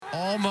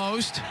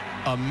almost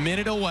a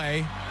minute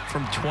away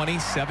from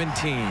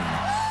 2017.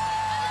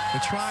 The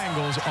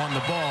triangles on the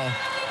ball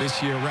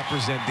this year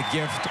represent the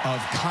gift of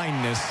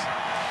kindness.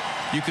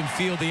 You can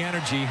feel the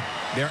energy.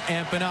 They're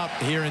amping up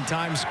here in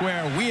Times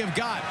Square. We have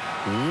got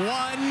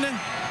 1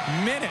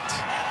 minute.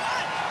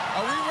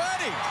 Are we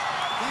ready?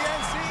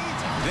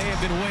 They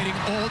have been waiting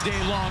all day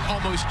long,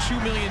 almost 2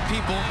 million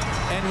people,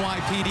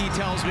 NYPD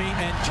tells me,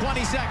 and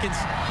 20 seconds.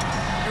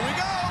 Here we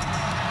go.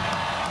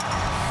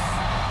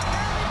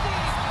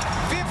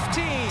 15.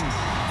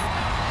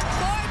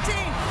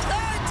 14,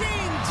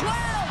 13,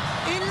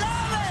 12,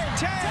 11,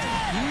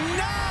 10,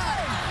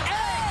 9,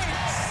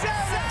 8,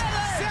 7,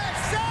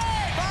 6,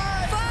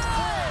 5, 4,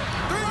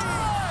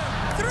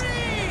 3,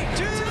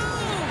 2,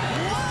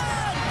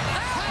 1.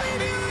 Happy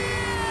New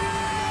Year!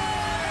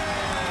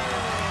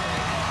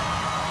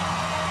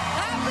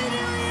 Happy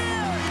New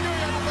Year!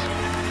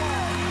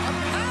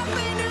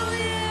 Happy New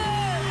Year!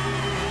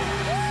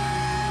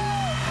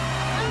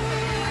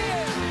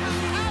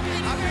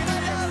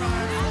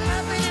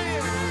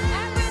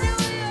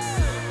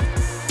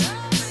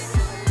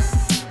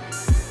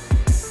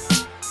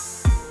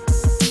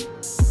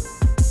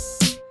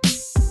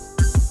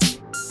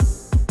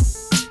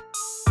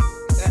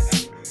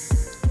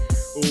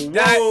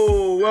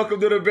 Whoa,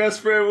 welcome to the Best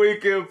Friend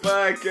Weekend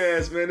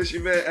podcast, man. It's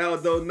your man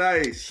Aldo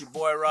Nice. Your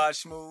boy Rod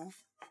Smooth.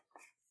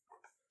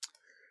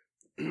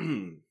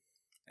 And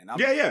I'm,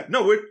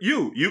 No,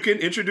 you can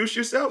introduce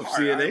yourself, all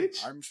right,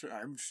 CNH. I'm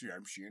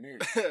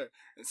CNH.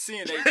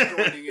 CNH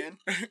joining in.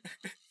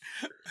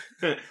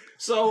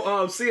 So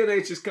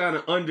CNH is kind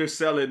of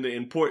underselling the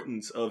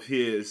importance of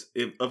his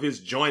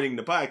joining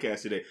the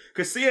podcast today,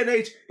 because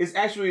CNH is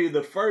actually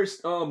the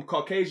first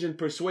Caucasian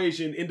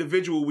persuasion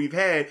individual we've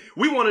had.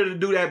 We wanted to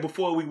do that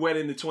before we went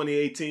into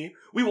 2018.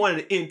 We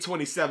wanted to end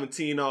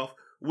 2017 off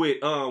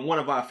with one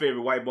of our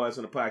favorite white boys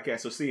on the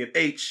podcast. So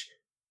CNH,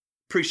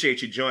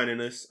 appreciate you joining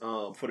us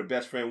for the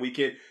Best Friend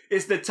Weekend.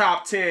 It's the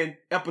top 10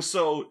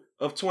 episode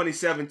of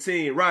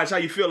 2017. Raj, how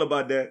you feel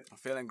about that? I'm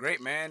feeling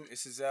great, man.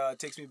 This is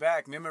takes me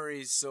back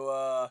memories.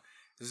 So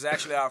this is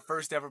actually our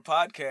first ever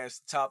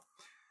podcast, top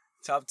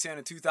 10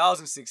 of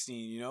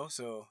 2016. You know,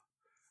 so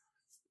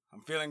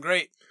I'm feeling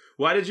great.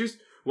 Why did you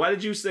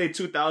say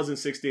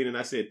 2016 and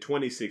I said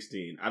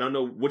 2016? I don't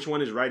know which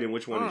one is right and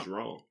which one is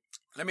wrong.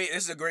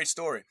 This is a great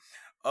story.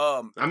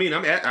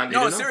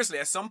 Seriously.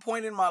 At some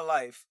point in my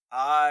life,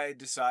 I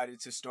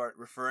decided to start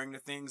referring to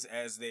things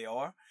as they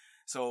are.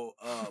 So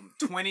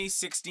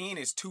 2016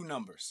 is two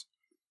numbers,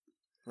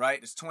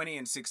 right? It's 20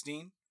 and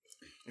 16.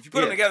 If you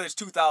put them together, it's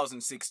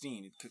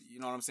 2016. You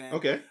know what I'm saying?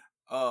 Okay.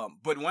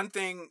 But one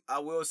thing I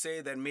will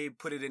say that may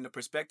put it into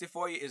perspective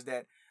for you is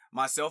that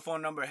my cell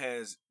phone number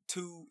has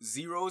 2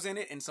 zeros in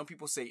it, and some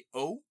people say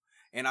O,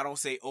 and I don't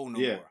say O no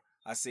more.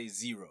 I say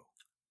 0.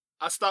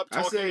 I stopped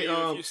talking to you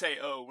if if you say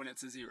 "oh" when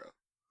it's a 0.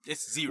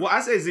 It's 0. Well,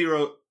 I say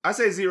 0. I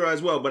say 0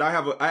 as well, but I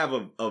have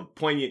a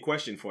poignant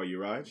question for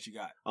you, Raj. What you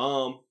got?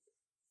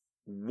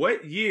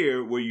 What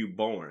year were you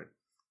born?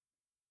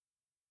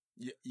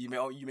 You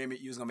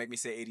was gonna make me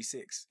say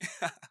 86.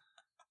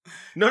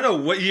 No.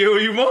 What year were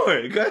you born?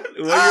 What year were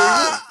you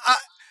born?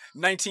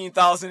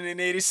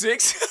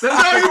 19,086.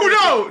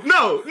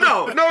 No,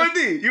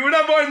 indeed. You were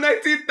not born in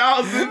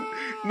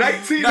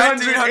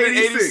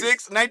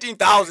 1986.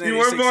 19,086. You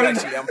were born in,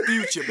 actually. I'm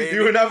future, baby.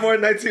 You were not born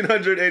in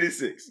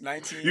 1986.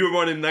 19. You were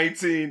born in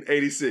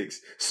 1986.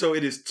 So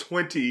it is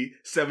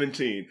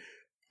 2017.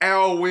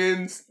 Al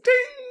wins. Ding!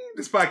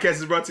 This podcast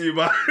is brought to you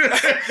by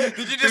Did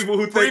you just people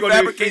who think on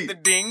their prefabricate feet. the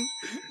ding?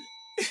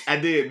 I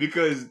did,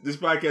 because this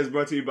podcast is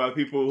brought to you by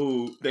people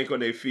who think on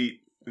their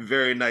feet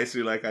very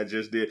nicely, like I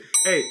just did.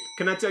 Hey,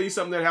 can I tell you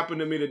something that happened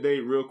to me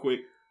today real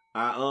quick?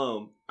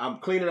 I'm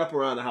cleaning up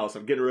around the house.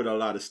 I'm getting rid of a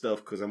lot of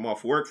stuff because I'm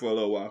off work for a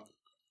little while.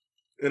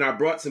 And I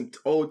brought some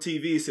old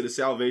TVs to the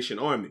Salvation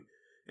Army.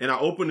 And I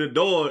opened the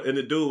door and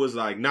the dude was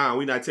like, "Nah,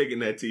 we're not taking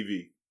that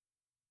TV."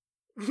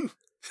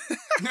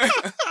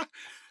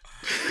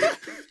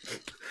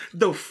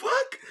 The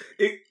fuck?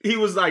 He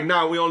was like,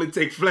 "Nah, we only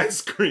take flat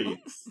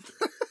screens."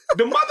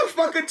 The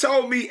motherfucker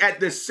told me at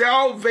the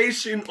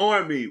Salvation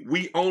Army,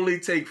 we only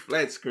take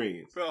flat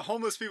screens. Bro,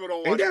 homeless people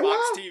don't Ain't watch that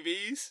box wild?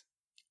 TVs.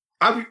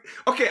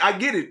 Okay, I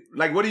get it.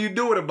 Like, what do you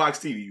do with a box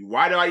TV?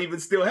 Why do I even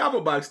still have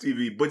a box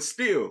TV? But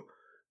still,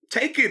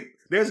 take it.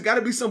 There's got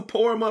to be some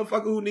poor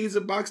motherfucker who needs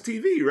a box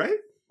TV, right?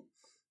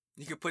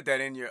 You could put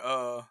that in your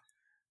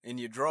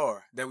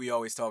drawer that we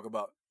always talk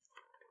about.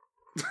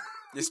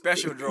 Your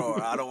special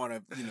drawer. I don't want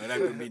to,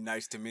 that would be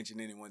nice to mention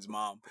anyone's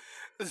mom.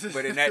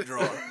 But in that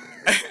drawer.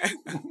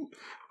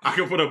 I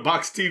can put a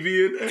box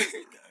TV in there?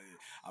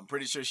 I'm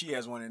pretty sure she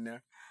has one in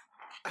there.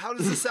 How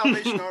does the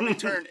Salvation Army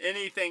turn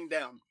anything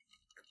down?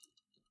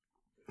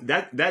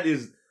 That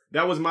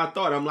was my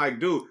thought. I'm like,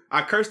 dude,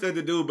 I cursed at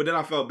the dude, but then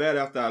I felt bad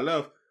after I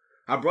left.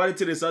 I brought it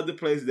to this other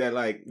place that,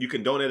 like, you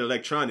can donate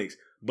electronics.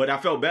 But I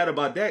felt bad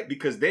about that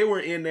because they were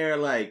in there,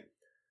 like,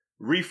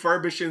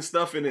 refurbishing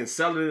stuff and then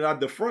selling it out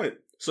the front.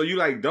 So you,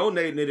 like,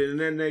 donating it, and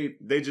then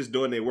they just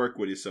doing their work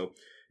with it. So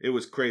it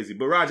was crazy.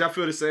 But, Raj, I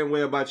feel the same way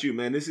about you,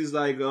 man. This is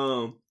like,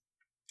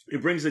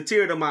 It brings a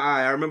tear to my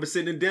eye. I remember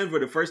sitting in Denver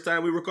the first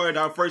time we recorded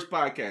our first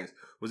podcast.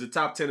 Was the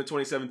top 10 of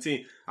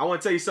 2017. I want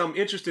to tell you something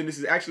interesting. This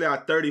is actually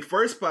our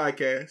 31st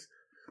podcast.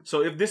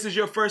 So if this is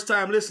your first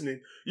time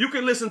listening, you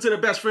can listen to the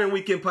Best Friend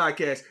Weekend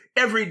podcast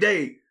every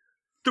day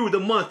through the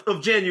month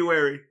of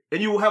January,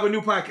 and you will have a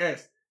new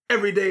podcast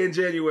every day in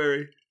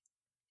January.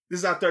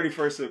 This is our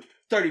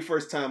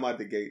 31st time out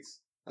the gates.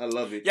 I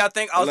love it. Yeah, I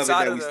think I love it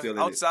outside that of we still in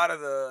outside of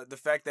the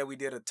fact that we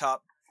did a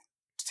top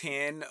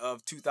 10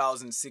 of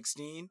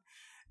 2016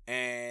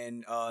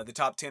 and the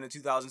top 10 of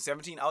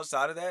 2017,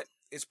 outside of that,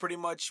 it's pretty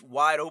much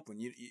wide open.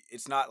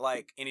 It's not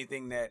like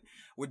anything that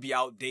would be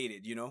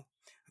outdated, you know?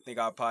 I think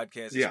our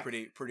podcast is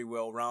pretty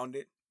well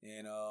rounded,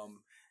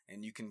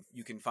 and you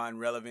can find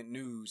relevant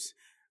news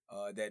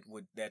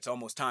that's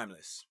almost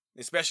timeless.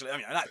 Especially, I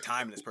mean, not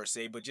timeless per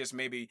se, but just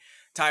maybe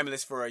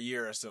timeless for a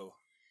year or so.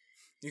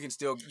 You can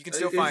still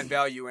find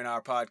value in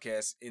our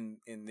podcast in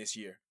this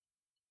year.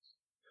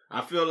 I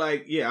feel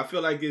like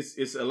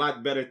it's a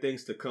lot better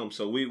things to come.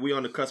 So we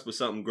on the cusp of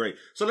something great.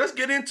 So let's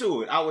get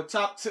into it. Our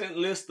top 10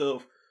 list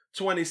of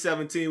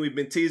 2017. We've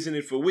been teasing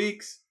it for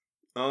weeks.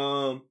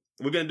 We're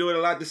gonna do it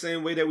a lot the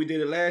same way that we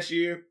did it last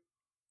year.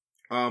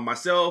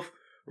 Myself,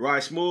 Rye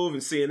Smooth,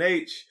 and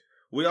CNH.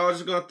 We all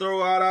just gonna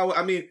throw out our.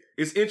 I mean,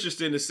 it's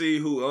interesting to see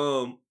who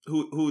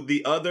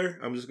the other.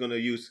 I'm just gonna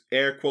use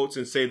air quotes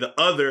and say the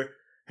other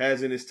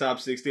has in his top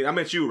 16. I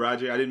meant you,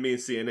 Roger. I didn't mean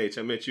CNH.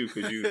 I meant you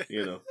because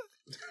you know.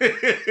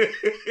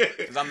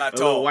 Because I'm not a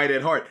tall. little white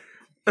at heart.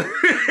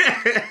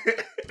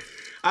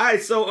 All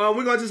right, so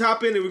we're gonna just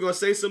hop in and we're gonna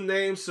say some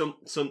names,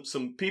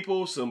 some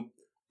people, some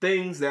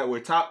things that were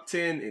top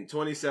 10 in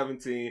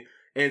 2017.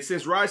 And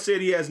since Raj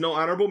said he has no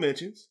honorable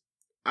mentions,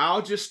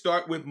 I'll just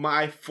start with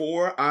my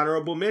 4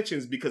 honorable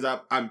mentions because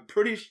I'm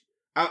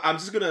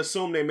just gonna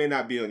assume they may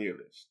not be on your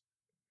list.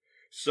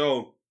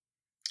 So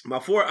my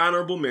 4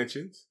 honorable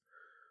mentions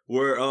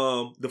were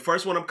the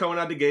first one I'm coming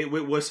out the gate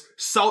with was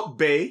Salt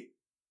Bae.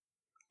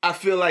 I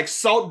feel like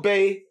Salt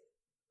Bae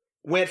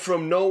went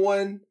from no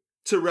one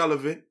to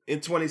relevant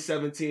in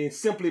 2017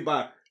 simply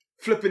by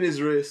flipping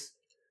his wrist,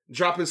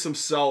 dropping some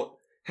salt,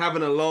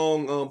 having a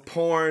long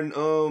porn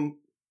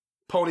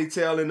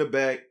ponytail in the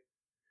back,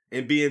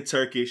 and being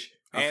Turkish.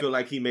 I feel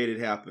like he made it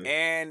happen.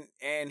 And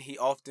he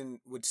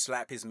often would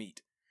slap his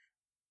meat.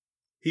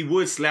 He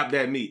would slap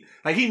that meat.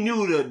 Like he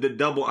knew the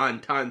double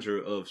entendre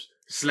of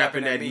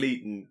slapping that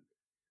meat and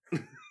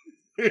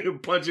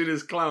punching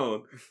his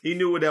clown. He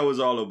knew what that was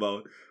all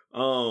about.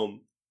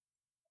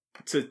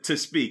 To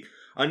speak.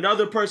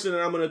 Another person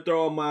that I'm gonna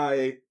throw on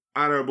my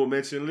honorable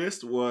mention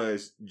list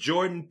was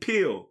Jordan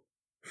Peele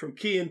from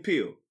Key and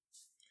Peele.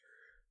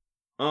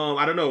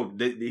 I don't know.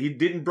 He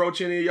didn't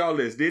broach any of y'all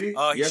list, did he?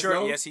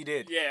 Yes, he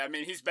did. Yeah, I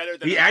mean, he's better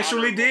than he an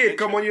actually honorable did mention.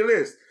 come on your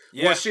list.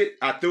 Yeah. Well, shit,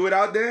 I threw it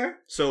out there.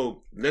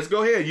 So let's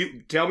go ahead.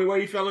 You tell me where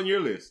he fell on your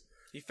list.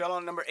 He fell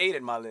on number 8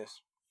 in my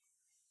list.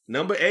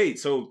 Number 8.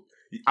 So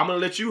I'm gonna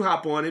let you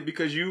hop on it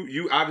because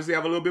you obviously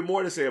have a little bit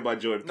more to say about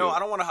Jordan Peele. No, I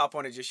don't want to hop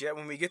on it just yet.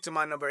 When we get to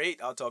my number 8,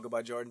 I'll talk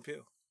about Jordan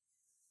Peele.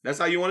 That's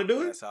how you want to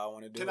do it? That's how I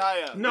want to do Can it.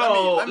 I?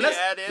 No, let me let's-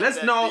 add in let's-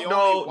 that no, the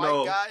no, only white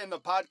no. guy in the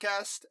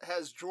podcast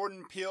has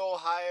Jordan Peele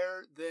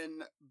higher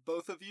than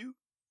both of you.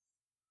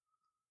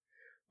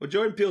 Well,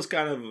 Jordan Peele's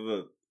kind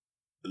of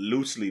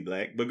loosely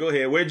black, but go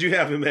ahead. Where'd you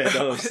have him at,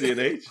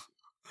 CNH?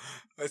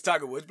 Is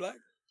Tiger Woods black?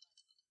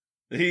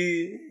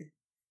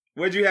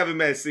 Where'd you have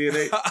him at,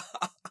 CNH?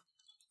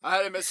 I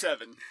had him at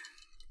 7.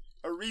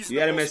 A reasonable You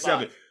had him at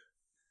spot. 7.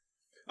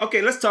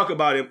 Okay, let's talk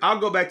about him. I'll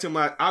go back to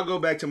my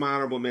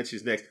honorable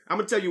mentions next. I'm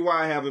gonna tell you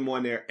why I have him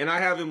on there, and I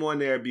have him on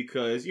there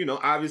because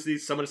obviously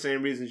some of the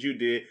same reasons you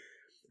did,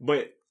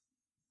 but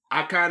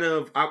I'm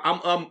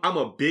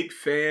a big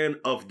fan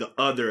of the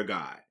other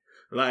guy.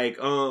 Like,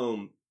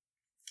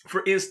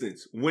 for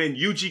instance, when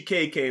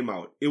UGK came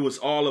out, it was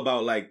all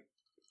about like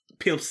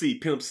Pimp C,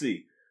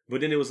 but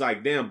then it was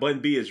like, damn,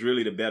 Bun B is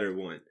really the better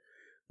one.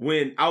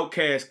 When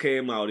Outkast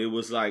came out, it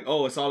was like,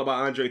 oh, it's all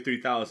about Andre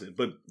 3000.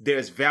 But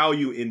there's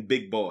value in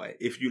Big Boy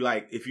if you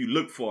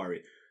look for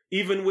it.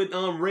 Even with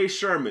Ray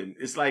Sherman,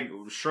 it's like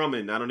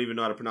Sherman, I don't even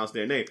know how to pronounce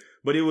their name.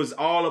 But it was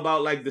all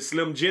about like the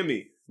Slim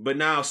Jimmy. But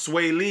now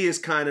Sway Lee is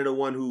kind of the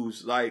one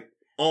who's like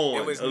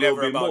on It was a little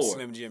never bit about more.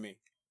 Slim Jimmy.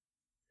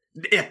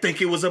 I think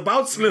it was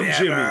about Slim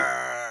Jimmy.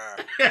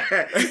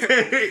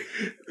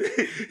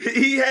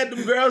 He had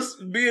them girls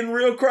being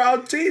real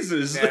crowd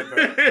teasers.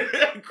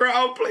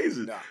 Crowd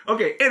pleasers. No.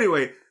 Okay,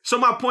 anyway, so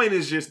my point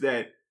is just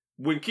that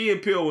when Key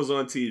and Peele was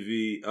on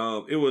TV,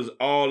 it was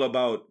all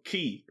about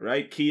Key,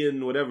 right? Key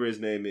and whatever his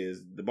name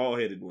is, the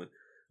bald-headed one.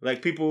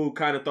 Like, people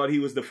kind of thought he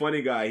was the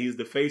funny guy. He's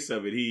the face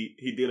of it.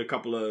 He did a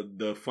couple of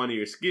the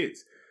funnier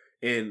skits.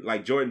 And,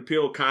 like, Jordan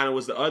Peele kind of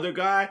was the other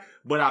guy.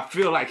 But I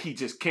feel like he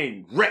just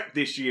came wrecked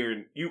this year.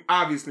 And you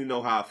obviously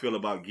know how I feel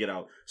about Get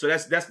Out. So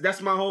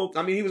that's my whole...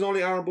 I mean, he was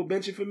only honorable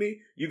mention for me.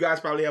 You guys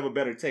probably have a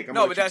better take. I'm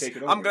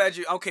glad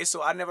you... Okay,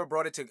 so I never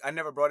brought it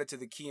to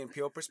the Key and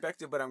Peele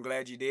perspective, but I'm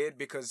glad you did.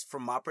 Because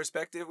from my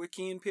perspective with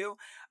Key and Peele,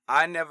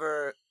 I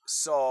never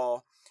saw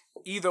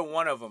either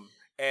one of them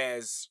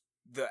as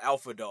the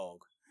alpha dog.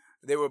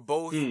 They were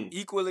both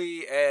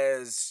equally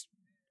as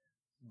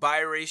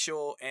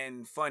biracial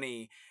and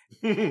funny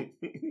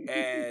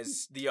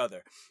as the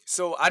other.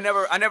 So I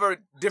never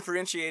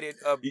differentiated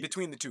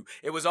between the two.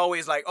 It was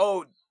always like,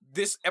 oh,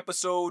 this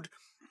episode,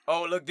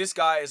 oh look, this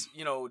guy is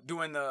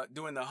doing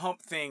the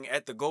hump thing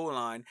at the goal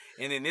line,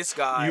 and then this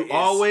guy. You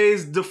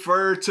always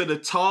defer to the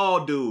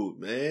tall dude,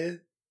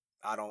 man.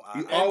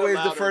 You always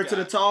defer to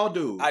the tall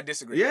dude. I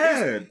disagree.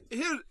 Yeah.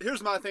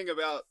 Here's my thing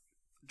about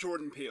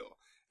Jordan Peele.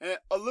 And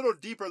a little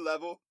deeper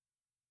level,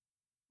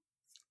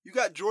 you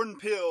got Jordan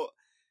Peele,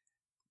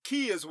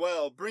 key as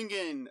well,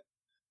 bringing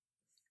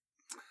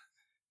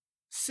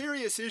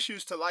serious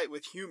issues to light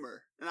with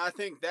humor. And I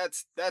think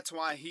that's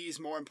why he's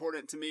more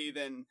important to me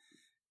than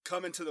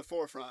coming to the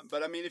forefront.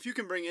 But I mean, if you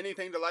can bring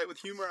anything to light with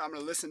humor, I'm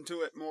going to listen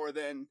to it more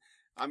than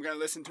I'm going to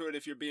listen to it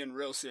if you're being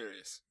real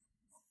serious.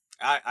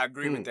 I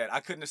agree with that. I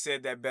couldn't have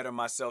said that better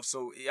myself.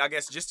 So I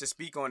guess just to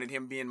speak on it,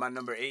 him being my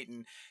number 8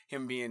 and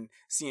him being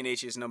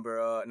CNH's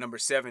number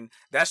 7,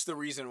 that's the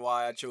reason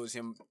why I chose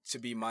him to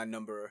be my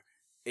number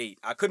 8.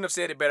 I couldn't have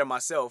said it better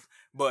myself,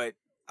 but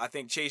I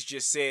think Chase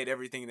just said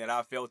everything that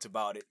I felt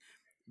about it,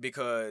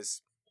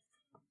 because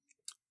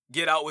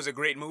Get Out was a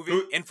great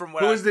movie. And from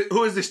what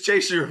who is this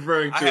Chase you're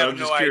referring to? I have I'm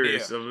no just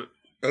curious. idea.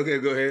 Okay,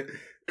 go ahead.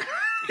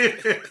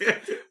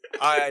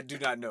 I do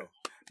not know.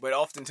 But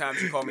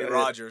oftentimes you call me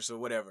Roger, so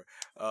whatever,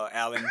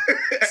 Alan.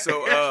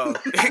 So,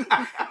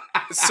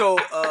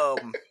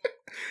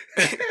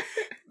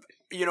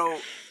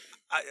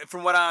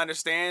 from what I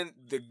understand,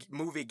 the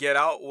movie Get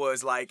Out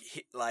was like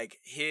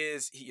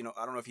his.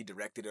 I don't know if he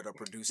directed it or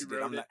produced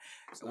it. I'm not.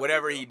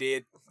 Whatever he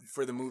did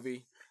for the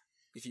movie,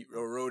 if he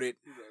wrote it.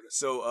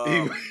 So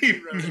he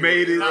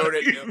made it.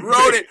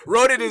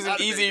 Wrote it is an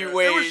easy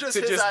way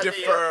to just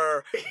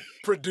defer.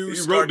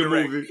 Produced, he wrote the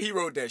movie. He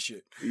wrote that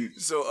shit.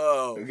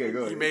 So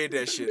he made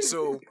that shit.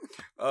 So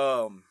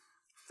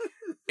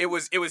it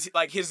was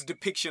like his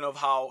depiction of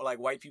how like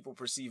white people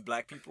perceive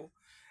black people,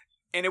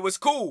 and it was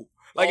cool.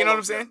 Like, you know what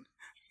I'm saying?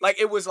 Like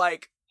it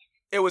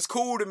was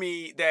cool to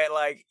me that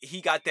like he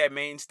got that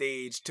main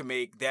stage to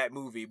make that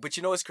movie. But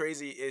you know what's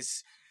crazy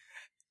is,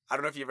 I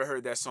don't know if you ever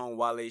heard that song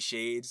Wale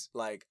Shades.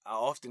 Like, I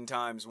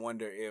oftentimes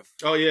wonder if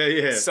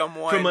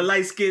someone from a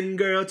light skinned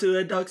girl to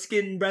a dark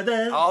skinned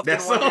brother. I often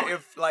wonder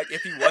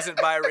if he wasn't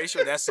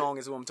biracial, that song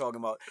is what I'm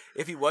talking about.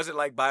 If he wasn't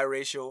like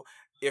biracial,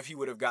 if he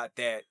would have got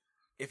that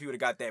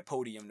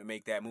podium to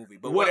make that movie.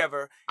 But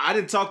whatever.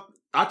 I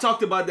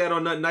talked about that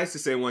on Nothing Nice to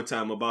Say one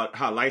time, about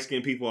how light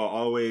skinned people are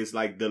always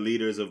like the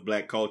leaders of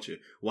black culture.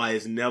 Why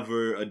it's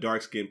never a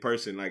dark skinned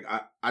person. Like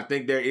I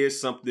think there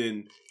is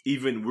something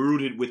even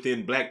rooted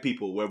within black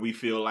people where we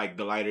feel like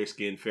the lighter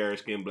skinned, fairer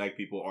skinned black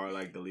people are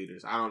like the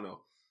leaders. I don't know.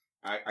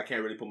 I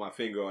can't really put my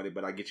finger on it,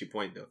 but I get your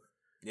point though.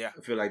 Yeah.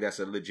 I feel like that's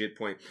a legit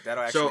point.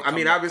 That'll actually come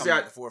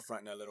at the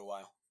forefront in a little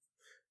while.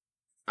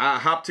 I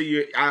hopped to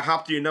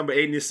your number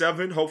 8 and your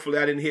 7. Hopefully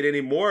I didn't hit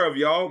any more of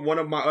y'all. One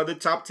of my other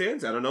top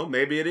 10s. I don't know.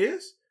 Maybe it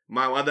is.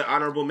 My other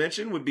honorable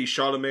mention would be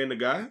Charlamagne the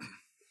God.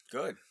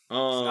 Good. It's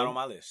not on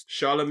my list.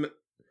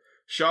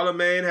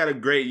 Charlamagne had a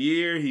great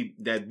year.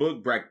 That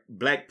book,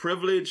 Black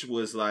Privilege,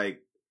 was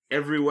like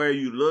everywhere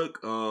you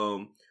look.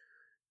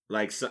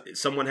 Like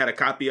someone had a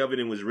copy of it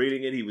and was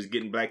reading it. He was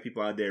getting black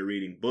people out there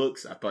reading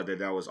books. I thought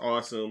that was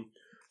awesome.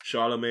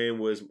 Charlamagne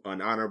was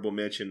an honorable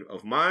mention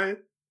of mine.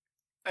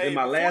 Hey, and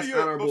my last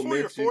honorable mention.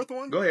 Your fourth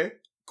one, go ahead.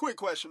 Quick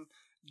question: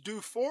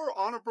 do 4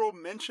 honorable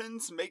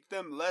mentions make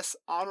them less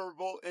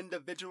honorable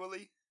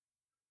individually?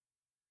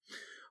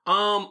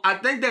 I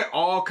think they're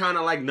all kind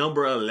of like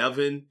number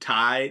 11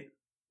 tied.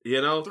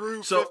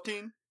 Through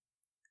 15.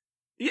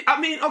 Yeah,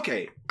 I mean,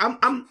 okay.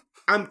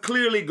 I'm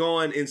clearly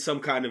going in some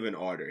kind of an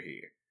order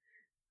here.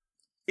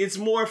 It's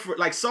more for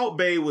like Salt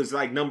Bae was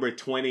like number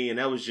 20, and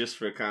that was just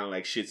for kind of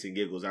like shits and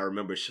giggles. I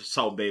remember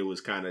Salt Bae was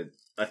kind of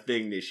a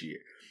thing this year.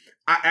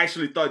 I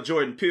actually thought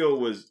Jordan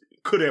Peele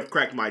could have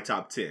cracked my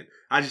top 10.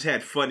 I just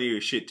had funnier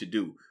shit to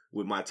do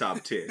with my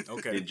top 10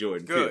 than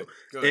Jordan Peele.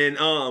 And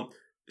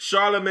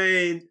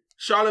Charlamagne,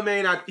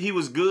 he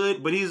was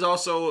good, but he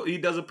does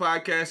a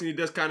podcast and he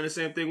does kind of the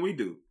same thing we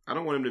do. I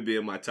don't want him to be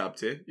in my top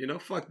 10.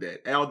 Fuck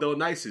that. Aldo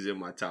Nice is in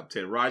my top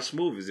 10. Raj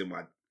Smooth is in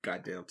my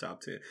goddamn top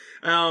 10.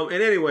 And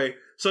anyway,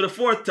 so the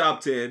fourth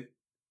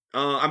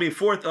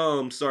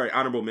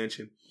honorable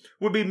mention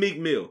would be Meek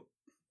Mill.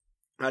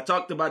 I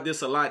talked about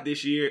this a lot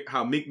this year,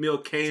 how Meek Mill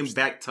came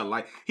back to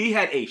life. He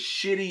had a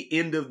shitty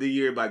end of the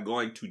year by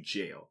going to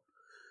jail.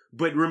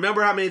 But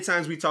remember how many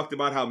times we talked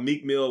about how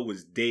Meek Mill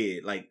was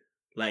dead? Like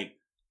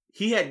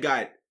he had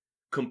got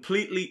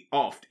completely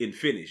offed and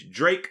finished.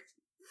 Drake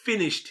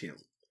finished him.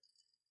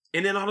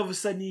 And then all of a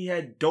sudden he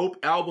had dope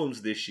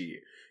albums this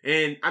year.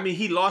 And I mean,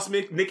 he lost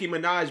Nicki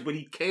Minaj, but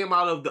he came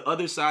out of the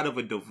other side of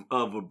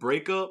a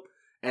breakup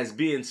as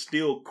being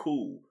still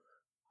cool.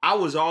 I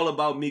was all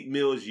about Meek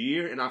Mill's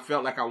year, and I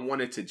felt like I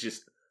wanted to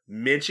just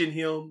mention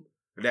him.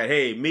 That,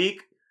 hey,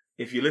 Meek,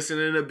 if you're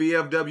listening to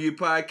BFW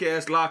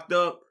podcast Locked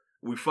Up,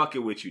 we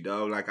fucking with you,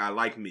 dog. Like, I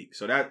like Meek.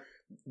 So that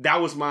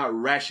was my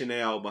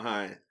rationale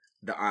behind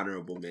the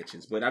honorable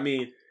mentions. But I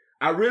mean,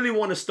 I really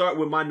want to start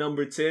with my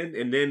number 10,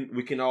 and then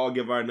we can all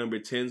give our number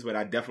 10s, but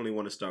I definitely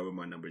want to start with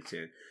my number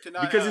 10. Can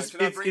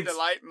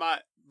I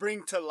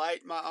bring to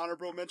light my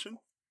honorable mention?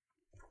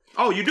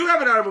 Oh, you do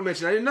have an honorable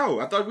mention. I didn't know.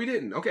 I thought we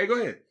didn't. Okay, go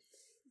ahead.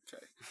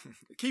 Okay.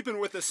 Keeping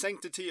with the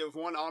sanctity of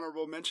one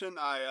honorable mention,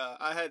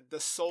 I had the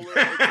solar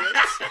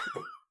eclipse.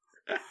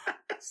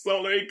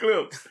 Solar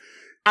eclipse.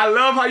 I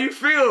love how you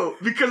feel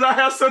because I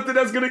have something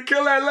that's going to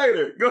kill that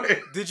later. Go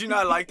ahead. Did you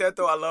not like that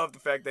though? I love the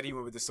fact that he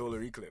went with the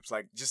solar eclipse.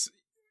 Like, just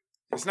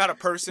it's not a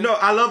person. No,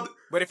 I love.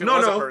 But if it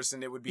was a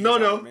person, it would be.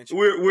 No.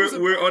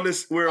 We're on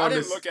this. We're I on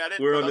didn't this. look at it,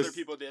 we're but on other this.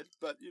 people did.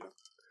 But you know,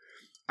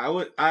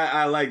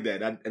 I like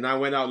that, and I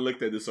went out and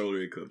looked at the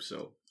solar eclipse,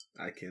 so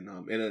I can.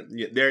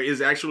 There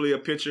is actually a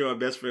picture on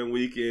Best Friend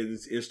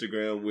Weekend's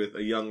Instagram with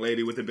a young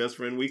lady with a Best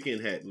Friend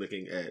Weekend hat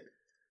looking at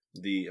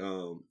the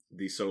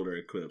solar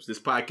eclipse. This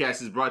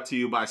podcast is brought to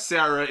you by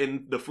Sarah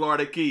in the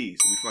Florida Keys.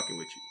 We fucking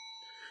with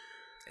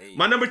you. Hey.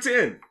 My number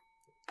 10.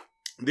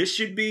 This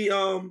should be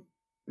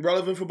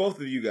relevant for both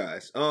of you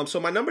guys. So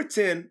my number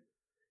 10,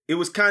 it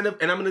was kind of,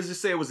 and I'm gonna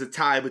just say it was a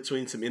tie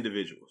between some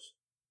individuals.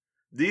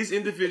 These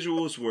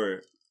individuals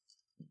were.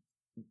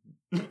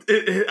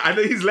 I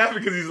know he's laughing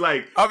because he's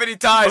like, how many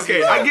ties?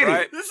 Okay, I get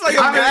right? it. This is like a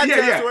bad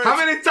test where How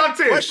many top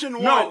 10?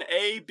 Question 1,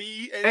 A,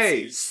 B,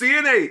 and C.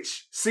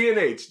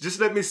 CNH. Just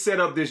let me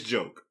set up this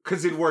joke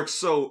because it works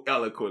so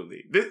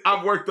eloquently.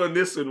 I've worked on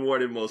this one more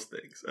than most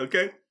things.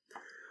 Okay,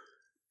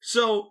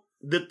 so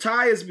the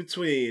tie is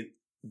between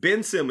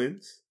Ben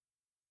Simmons,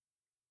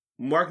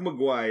 Mark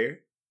McGwire,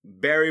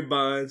 Barry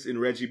Bonds, and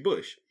Reggie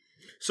Bush.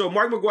 So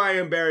Mark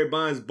McGwire and Barry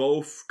Bonds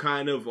both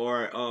kind of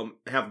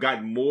have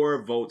gotten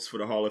more votes for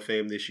the Hall of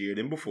Fame this year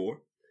than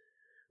before.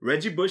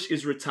 Reggie Bush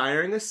is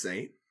retiring a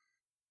Saint.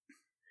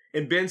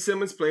 And Ben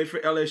Simmons played for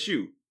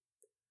LSU.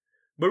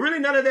 But really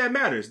none of that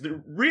matters.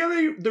 The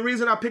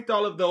reason I picked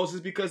all of those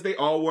is because they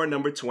all wore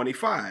number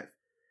 25.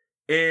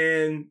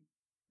 And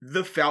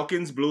the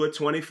Falcons blew a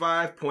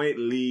 25-point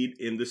lead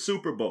in the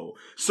Super Bowl.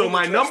 So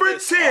my number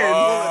 10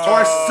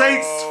 are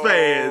Saints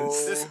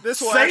fans. This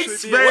will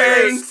Saints actually be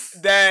fans.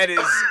 That is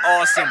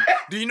awesome.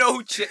 Do you know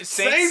who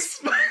Saints?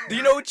 Do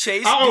you know who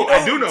Chase? Oh,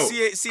 I do know.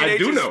 I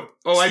do know.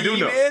 Oh, I do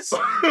know.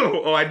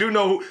 Oh, I do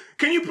know.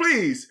 Can you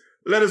please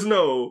let us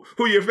know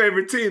who your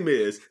favorite team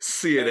is,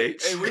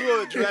 CNH? Hey, we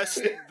will address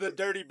the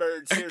Dirty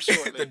Birds here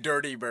shortly. The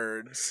Dirty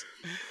Birds.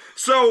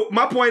 So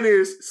my point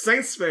is,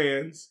 Saints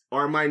fans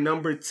are my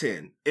number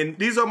 10. And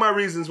these are my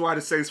reasons why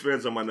the Saints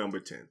fans are my number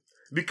 10.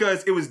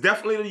 Because it was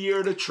definitely the year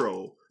of the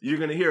troll. You're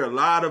going to hear a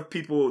lot of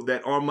people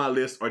that on my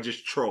list are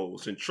just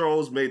trolls. And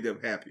trolls made them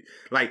happy.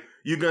 Like,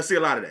 you're going to see a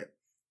lot of that.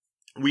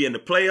 We in the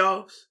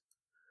playoffs.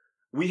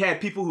 We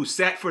had people who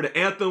sat for the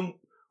anthem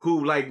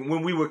who, like,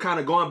 when we were kind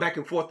of going back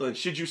and forth on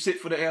should you sit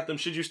for the anthem,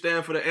 should you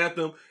stand for the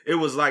anthem, it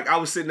was like, I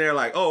was sitting there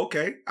like, oh,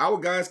 okay. Our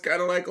guys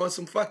kind of like on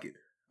some fucking.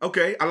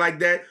 Okay, I like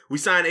that. We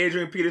signed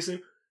Adrian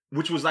Peterson,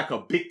 which was like a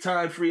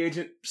big-time free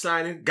agent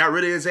signing. Got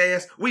rid of his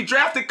ass. We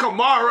drafted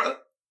Kamara.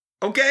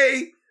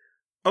 Okay?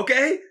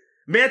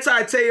 Manti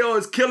Te'o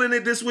is killing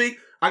it this week.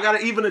 I got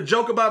even a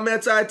joke about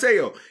Manti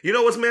Te'o. You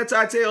know what's Manti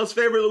Te'o's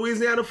favorite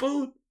Louisiana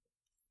food?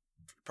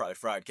 Probably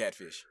fried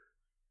catfish.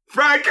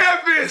 Fried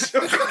catfish!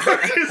 Of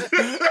course.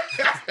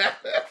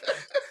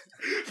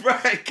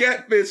 Fried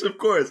catfish, of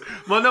course.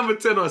 My number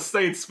 10 are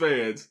Saints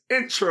fans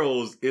and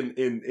trolls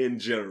in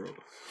general.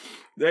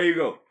 There you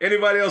go.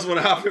 Anybody else want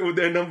to hop in with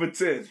their number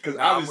 10? Because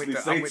obviously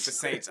I'm with the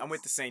Saints. I'm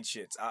with the Saints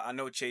shits. I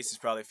know Chase is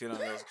probably feeling a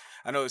little.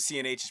 I know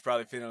CNH is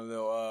probably feeling a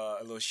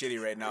little shitty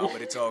right now,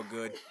 but it's all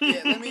good.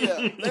 Yeah, let me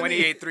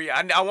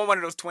 28-3. I want one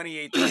of those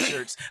 28-3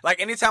 shirts.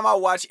 Like anytime I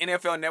watch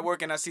NFL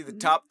Network and I see the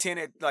top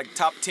 10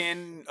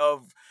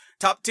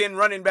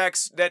 running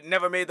backs that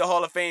never made the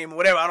Hall of Fame,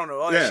 whatever, I don't know,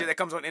 all that shit that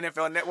comes on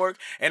NFL Network,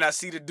 and I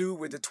see the dude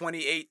with the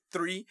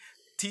 28-3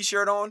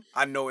 t-shirt on,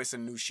 I know it's a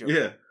new shirt.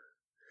 Yeah.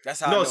 That's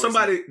how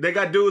they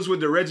got dudes with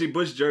the Reggie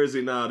Bush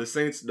jersey now, the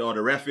Saints, or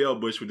the Raphael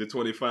Bush with the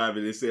 25,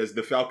 and it says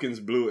the Falcons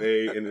blew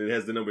and it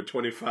has the number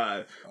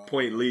 25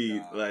 point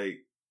lead. God.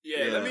 Like,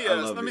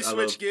 let me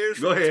switch gears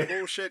Go from ahead. this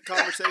bullshit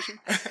conversation.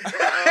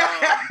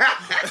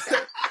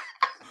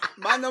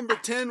 My number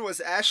 10 was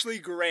Ashley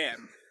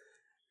Graham.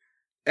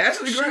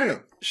 Ashley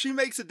Graham. She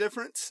makes a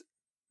difference.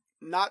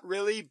 Not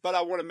really, but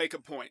I want to make a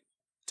point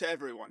to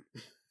everyone.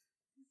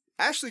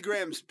 Ashley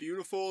Graham's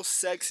beautiful,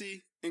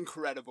 sexy,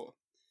 incredible.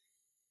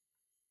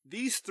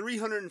 These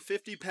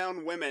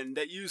 350-pound women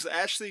that use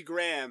Ashley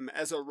Graham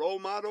as a role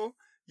model,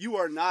 you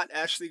are not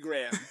Ashley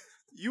Graham.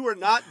 You are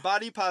not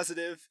body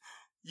positive.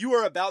 You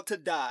are about to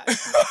die.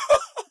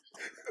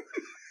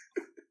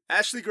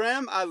 Ashley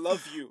Graham, I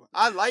love you.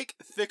 I like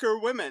thicker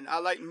women. I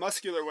like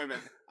muscular women.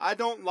 I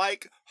don't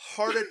like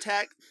heart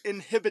attack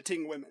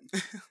inhibiting women.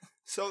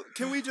 So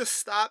can we just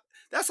stop?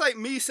 That's like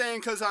me saying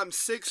because I'm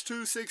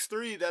 6'2",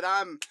 6'3", that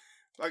I'm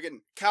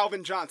fucking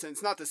Calvin Johnson.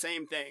 It's not the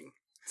same thing.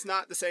 It's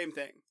not the same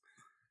thing.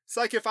 It's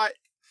like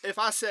if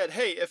I said,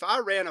 hey, if I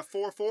ran a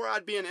 4.4,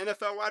 I'd be an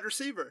NFL wide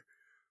receiver.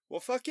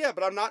 Well, fuck yeah,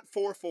 but I'm not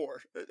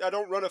 4.4. I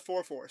don't run a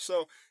 4.4.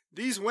 So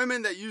these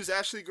women that use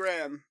Ashley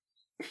Graham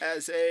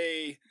as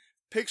a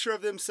picture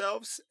of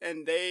themselves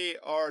and they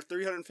are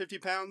 350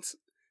 pounds,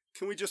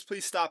 can we just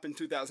please stop in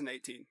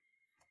 2018?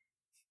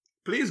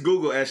 Please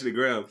Google Ashley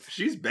Graham.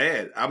 She's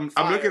bad. I'm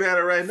Fire. looking at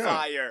her right now.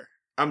 Fire.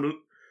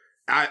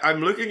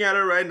 I'm looking at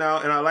her right now,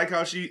 and I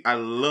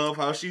love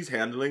how she's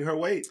handling her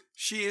weight.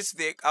 She is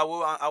thick. I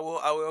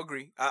will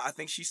agree. I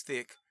think she's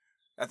thick.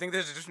 I think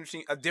there's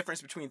a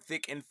difference between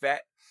thick and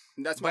fat.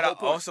 And that's my But whole I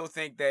point. also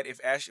think that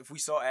if we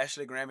saw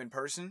Ashley Graham in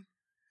person,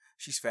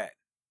 she's fat.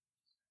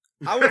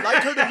 I would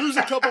like her to lose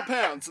a couple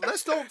pounds.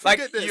 Let's don't Like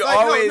forget this. you're Like,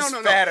 always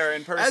no. fatter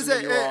in person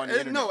than you are on the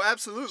internet. No,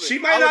 absolutely. She I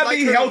might would not like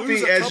be her to healthy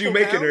lose a as couple you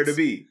making her to pounds,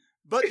 be.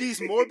 But these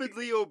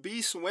morbidly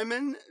obese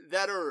women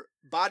that are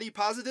body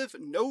positive,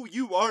 no,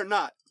 you are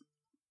not.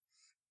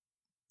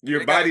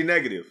 You're You gotta- body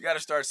negative. You got to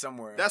start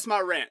somewhere. That's my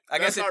rant. I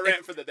guess That's my if-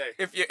 rant for the day.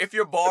 If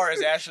your bar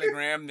is Ashley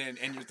Graham and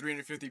you're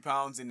 350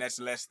 pounds, then that's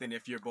less than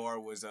if your bar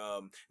was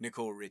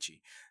Nicole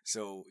Richie.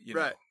 So you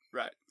know.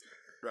 Right.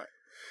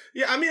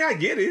 Yeah, I mean, I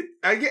get it.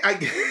 I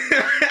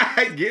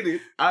get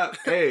it.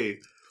 Hey,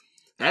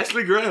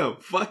 Ashley Graham,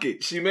 fuck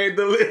it. She made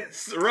the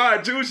list.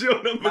 Rod, choose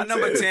your number 10. My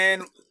number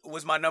 10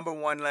 was my number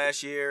 1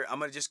 last year. I'm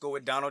gonna just go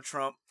with Donald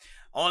Trump,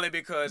 only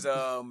because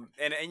and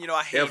you know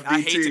I hate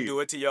FBT. to do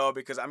it to y'all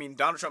because I mean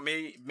Donald Trump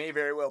may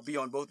very well be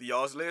on both of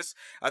y'all's lists.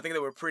 I think they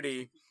were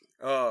pretty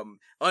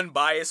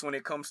unbiased when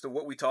it comes to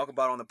what we talk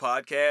about on the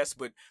podcast,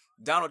 but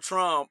Donald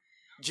Trump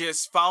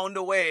just found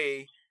a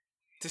way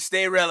to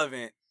stay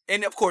relevant.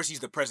 And of course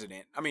he's the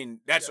president. I mean,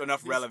 that's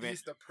enough relevant.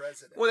 He's the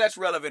president. Well, that's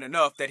relevant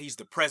enough that he's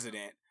the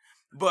president.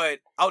 But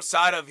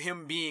outside of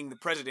him being the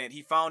president,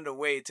 he found a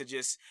way to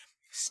just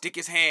stick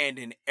his hand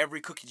in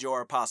every cookie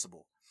jar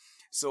possible.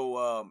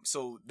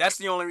 So that's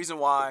the only reason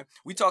why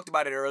we talked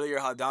about it earlier,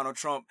 how Donald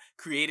Trump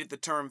created the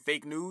term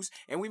fake news.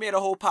 And we made a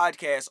whole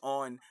podcast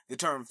on the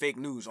term fake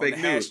news, on the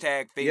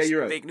hashtag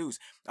fake news.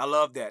 I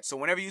love that. So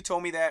whenever you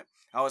told me that,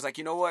 I was like,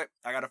 you know what?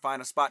 I got to find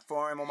a spot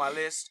for him on my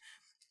list.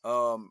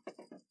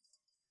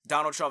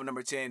 Donald Trump,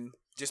 number 10,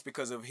 just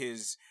because of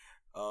his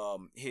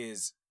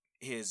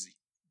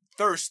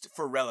thirst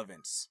for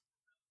relevance.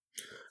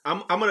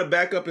 I'm gonna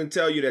back up and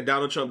tell you that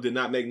Donald Trump did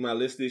not make my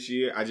list this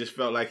year. I just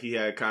felt like he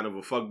had kind of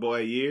a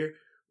fuckboy year.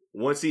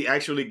 Once he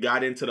actually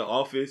got into the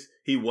office,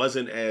 he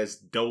wasn't as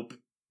dope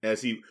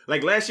as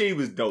like last year he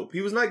was dope. He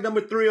was like number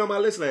 3 on my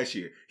list last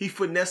year. He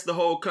finessed the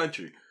whole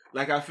country.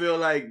 Like I feel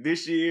like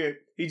this year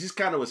he just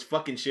kind of was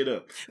fucking shit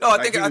up. No, I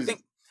Like,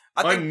 think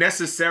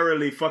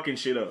unnecessarily fucking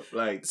shit up.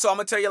 Like, so I'm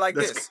gonna tell you like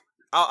this.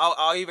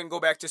 I'll even go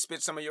back to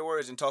spit some of your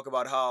words and talk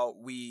about how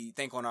we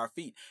think on our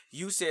feet.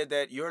 You said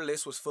that your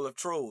list was full of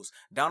trolls.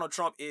 Donald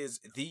Trump is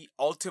the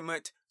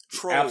ultimate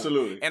troll.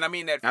 Absolutely. And I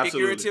mean that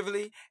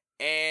figuratively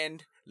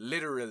and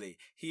literally.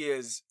 He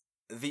is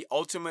the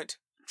ultimate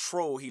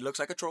troll. He looks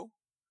like a troll.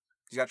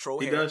 He's got troll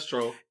hair. He does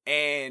troll.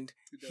 And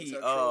He does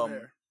have troll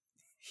hair.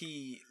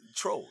 he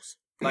trolls.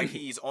 Like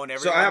he's on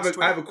So everyone's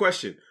I have a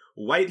question.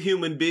 White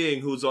human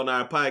being who's on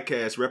our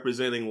podcast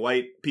representing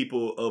white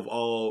people of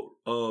all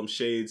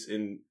shades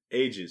and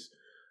ages.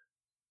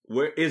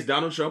 Where is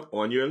Donald Trump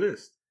on your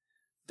list?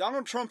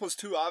 Donald Trump was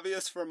too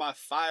obvious for my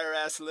fire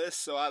ass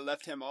list, so I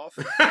left him off.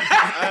 I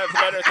have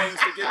better things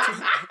to get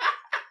to.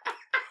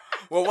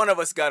 Well, one of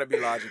us got to be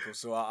logical,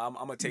 so I'm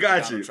gonna take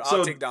Donald Trump.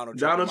 I'll take Donald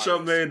Trump. Donald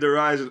Trump made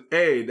derision.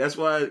 Hey, that's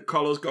why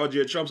Carlos called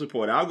you a Trump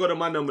supporter. I'll go to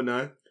my number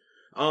 9.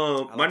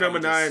 My number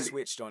 9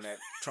 switched on that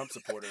Trump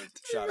supporter.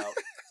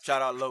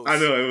 Shout out Lowe's. I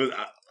know it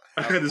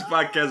was. This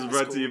podcast is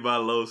brought cool. to you by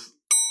Lowe's,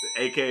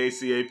 aka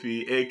CAP,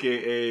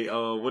 aka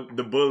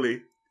the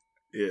bully.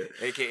 Yeah.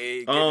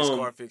 AKA getting his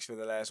car fixed for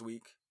the last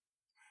week.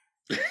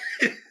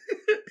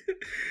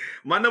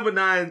 My number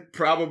 9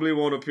 probably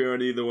won't appear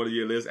on either one of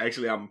your lists.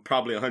 Actually, I'm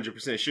probably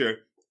 100% sure.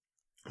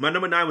 My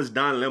number 9 was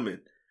Don Lemon.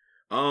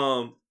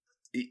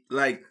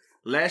 Like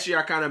last year,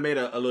 I kind of made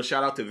a little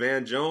shout out to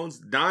Van Jones.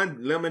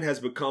 Don Lemon has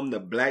become the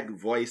black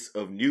voice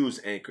of news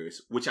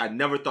anchors, which I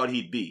never thought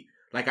he'd be.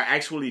 Like I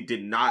actually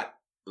did not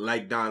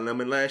like Don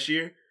Lemon last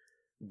year,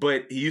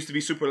 but he used to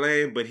be super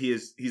lame. But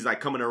he's like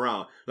coming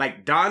around.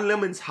 Like Don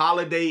Lemon's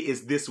holiday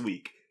is this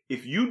week.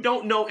 If you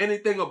don't know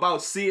anything about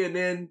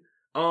CNN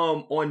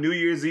on New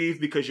Year's Eve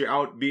because you're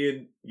out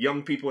being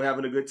young people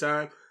having a good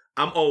time,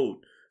 I'm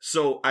old.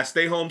 So I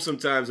stay home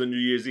sometimes on New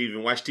Year's Eve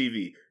and watch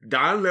TV.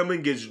 Don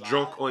Lemon gets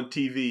drunk on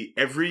TV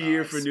every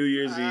year for New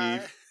Year's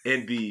Eve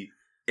and be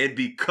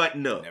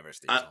cutting up. Never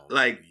stays home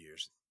like for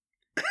years.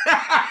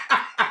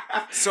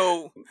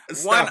 So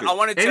Stop it. I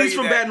want to tell you and he's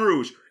from Baton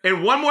Rouge.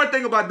 And one more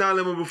thing about Don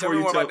Lemon before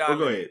you tell.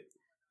 Go ahead.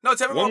 No,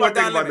 tell me One more more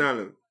thing about about Don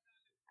Lemon.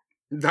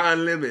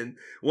 Don Lemon.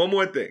 One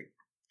more thing.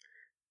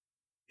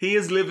 He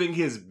is living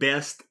his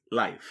best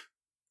life.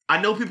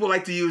 I know people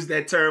like to use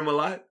that term a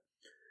lot.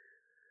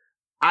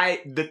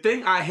 The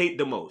thing I hate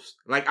the most,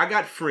 like I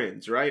got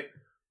friends, right,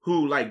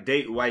 who like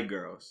date white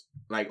girls,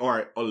 like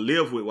or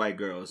live with white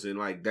girls, and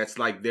like that's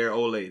like their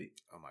old lady.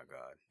 Oh my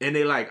God. And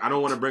they like, I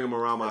don't want to bring them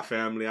around my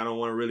family. I don't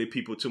want really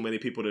too many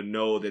people to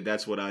know that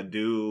that's what I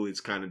do.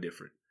 It's kind of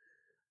different.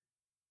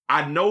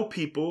 I know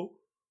people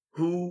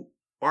who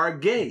are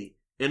gay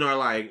and are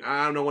like,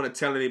 I don't want to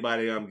tell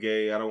anybody I'm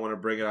gay. I don't want to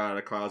bring it out of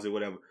the closet,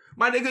 whatever.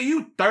 My nigga,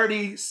 you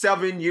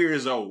 37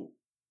 years old.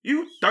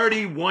 You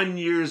 31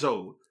 years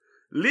old.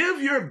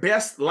 Live your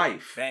best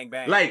life. Bang,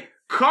 bang. Like,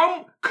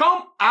 come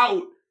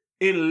out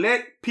and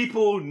let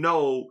people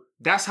know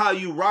that's how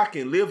you rock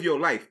and live your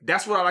life.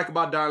 That's what I like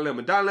about Don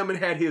Lemon. Don Lemon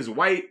had his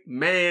white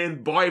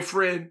man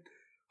boyfriend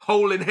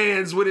holding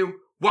hands with him,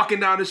 walking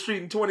down the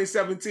street in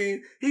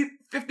 2017. He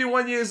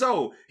 51 years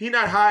old. He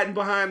not hiding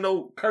behind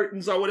no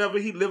curtains or whatever.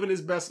 He living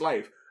his best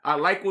life. I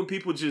like when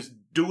people just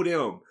do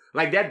them.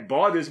 Like, that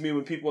bothers me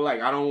when people like,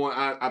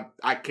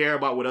 I care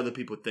about what other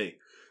people think.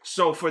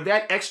 So for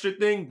that extra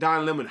thing,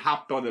 Don Lemon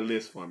hopped on the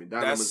list for me.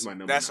 Don Lemon's my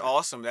number. That's 9.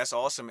 awesome. That's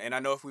awesome. And I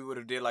know if we would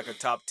have did like a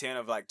top 10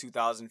 of like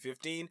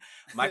 2015,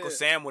 Michael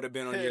Sam would have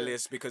been on your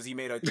list because he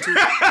made a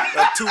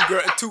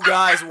two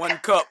guys, 1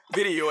 cup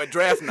video at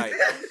draft night.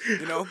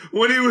 You know?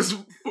 When he was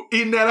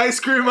eating that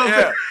ice cream up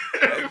there.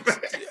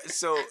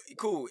 So,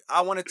 cool. I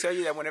want to tell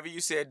you that whenever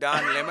you said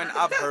Don Lemon,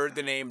 I've heard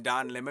the name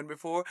Don Lemon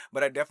before,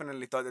 but I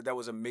definitely thought that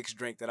was a mixed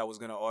drink that I was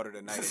going to order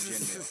tonight at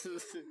Gin Mill.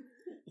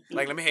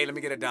 Like, let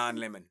me get a Don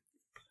Lemon.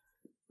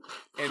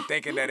 And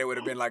thinking that it would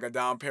have been like a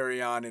Dom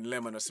Perignon and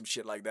lemon or some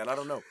shit like that. I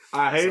don't know.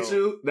 I hate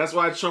you. That's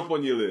why Trump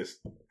on your list.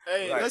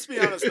 Hey, let's be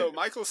honest though.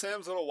 Michael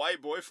Sam's little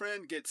white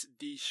boyfriend gets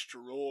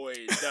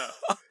destroyed.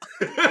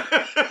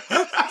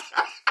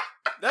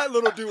 That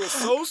little dude was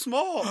so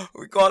small.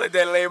 We call it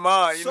that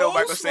lemon. You So know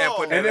Michael Sam small.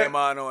 putting that And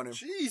lemon on him.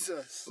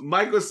 Jesus.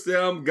 Michael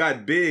Sam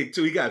got big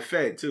too. He got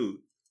fat too.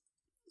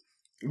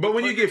 But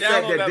when you Put get down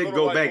fat, on that dick little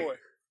go white back. boy.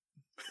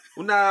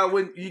 Well, nah,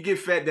 when you get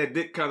fat, that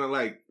dick kind of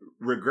like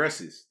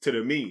regresses to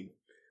the mean.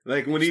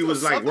 Like when he Still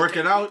was like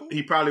working suffocate out, people.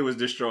 he probably was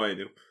destroying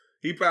him.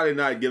 He probably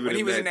not giving When him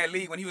he was that. in that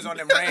league, when he was on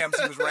them Rams,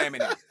 he was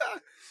ramming him.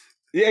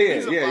 Yeah.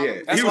 He's a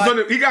bum. That's He why, was on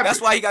the, he got.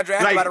 that's why he got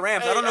drafted like- by the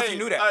Rams. I don't know if you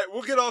knew that. All right,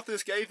 we'll get off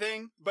this gay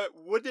thing, but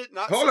would it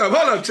not? Hold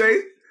up,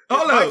 Chase.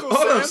 Hold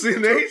up,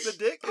 Sam took CNH. the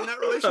dick in that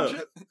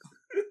relationship.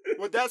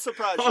 Would that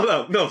surprise you? Hold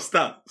up. No,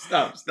 stop.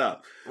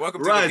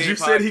 Welcome to Raj, the gay you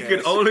said he podcast.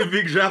 could only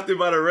be drafted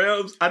by the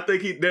Rams. I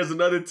think there's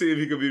another team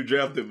he could be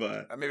drafted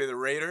by. Maybe the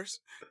Raiders.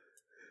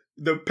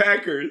 The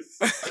Packers.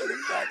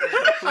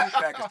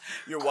 Packers.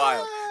 You're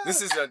wild.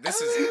 This is.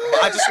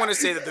 I just want to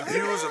say that the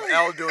views of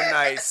Eldo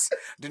Nice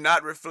do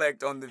not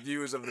reflect on the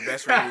views of the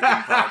Best Red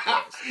Weekend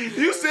podcast.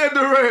 You said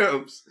the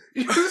Rams.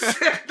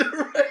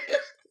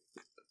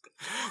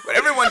 But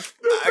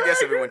I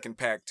guess everyone can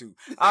pack too.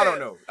 I don't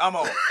know. I'm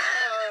off.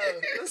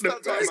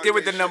 Let's get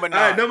with the number 9.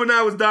 All right, number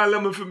 9 was Don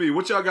Lemon for me.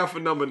 What y'all got for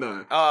number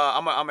 9?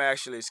 I'm gonna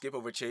actually skip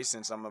over Chase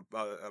since I'm a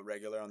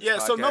regular on this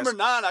podcast. So number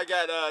 9, I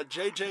got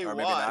J.J. Or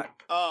maybe Watt.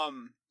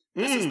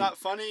 This is Mm. not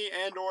funny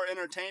and or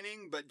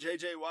entertaining, but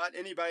J.J. Watt,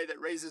 anybody that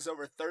raises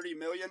over $30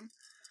 million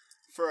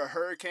for a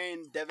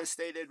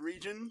hurricane-devastated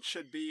region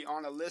should be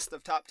on a list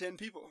of top 10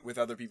 people. With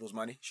other people's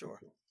money, sure.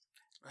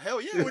 Hell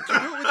yeah, would you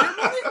do it with your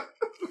money?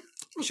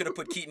 Should have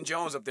put Keaton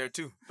Jones up there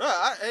too.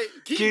 Hey,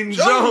 Keaton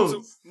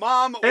Jones.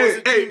 Mom was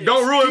a Hey, genius.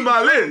 don't ruin Keaton my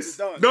Jones list. is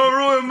done. Don't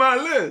ruin my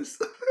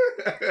list.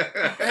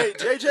 Hey,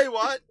 J.J.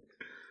 Watt,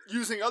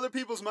 using other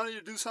people's money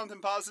to do something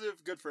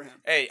positive, good for him.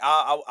 Hey,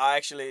 I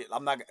actually,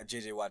 I'm not,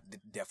 JJ Watt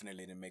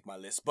definitely didn't make my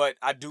list, but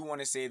I do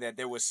want to say that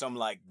there was some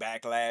like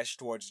backlash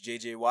towards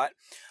JJ Watt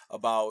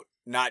about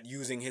not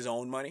using his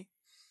own money.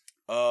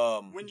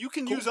 When you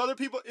can use other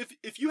people,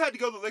 if you had to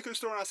go to the liquor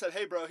store and I said,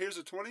 hey bro, here's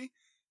a 20,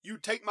 you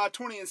take my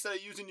 20 instead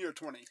of using your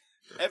 20.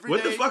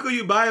 What the fuck are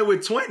you buying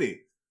with 20?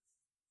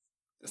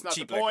 It's not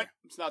Cheap the point. liquor.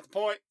 It's not the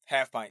point.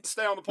 Half pints.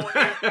 Stay on the point.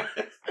 Man.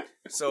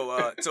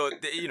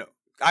 You know,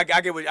 I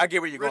get where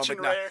you're going, Rich but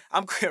and now rare.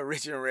 I'm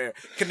rich and rare.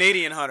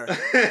 Canadian Hunter.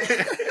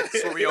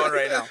 That's what we on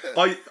right now.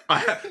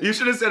 Oh, you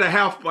should have said a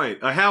half pint.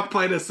 A half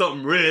pint is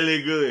something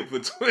really good for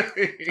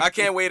 20. I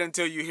can't wait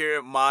until you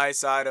hear my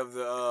side of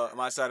the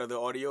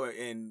audio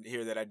and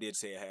hear that I did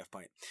say a half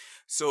pint.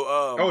 So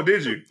Oh,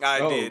 did you? I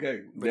did.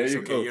 Okay. But There it's you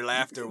okay. go. Your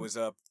laughter was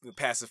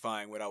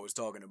pacifying what I was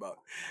talking about.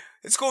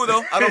 It's cool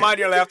though. I don't mind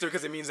your laughter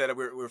because it means that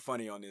we're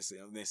funny on this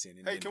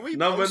end. Hey, can we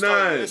Number post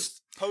our 9.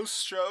 list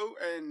post-show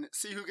and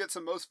see who gets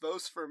the most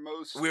votes for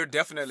most? We're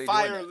definitely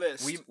Fire doing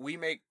that. list. We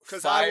make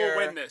Because fire. I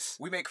will win this.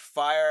 We make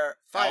fire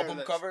album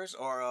list. covers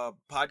or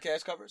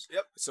podcast covers.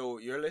 Yep. So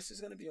your list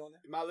is gonna be on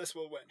there. My list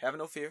will win. Have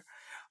no fear.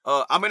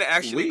 I'm gonna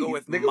actually go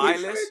with Nigga, my we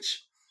list.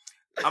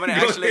 French. I'm gonna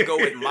actually go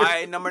with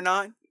my number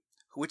 9,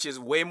 which is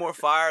way more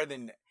fire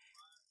than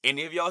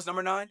any of y'all's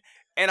number 9.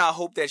 And I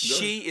hope that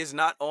she is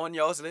not on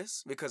y'all's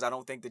list because I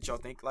don't think that y'all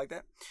think like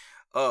that.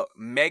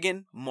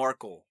 Meghan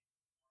Markle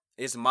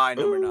is my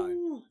number 9.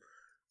 Ooh.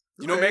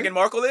 You know who Okay. Meghan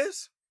Markle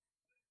is?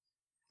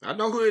 I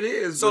know who it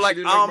is. So but like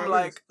she didn't make my I'm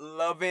like list.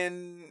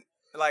 loving,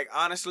 like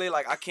honestly,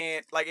 like I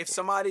can't, like if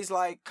somebody's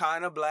like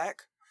kind of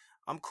black,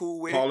 I'm cool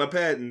with Paula it.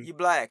 Patton. You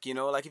black, you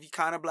know, like if you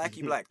kind of black,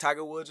 you black.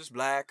 Tiger Woods is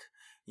black.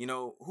 You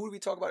know, who do we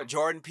talk about?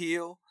 Jordan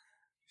Peele,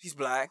 he's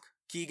black.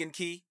 Keegan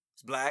Key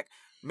is black.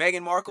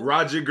 Meghan Markle,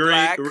 Roger Green.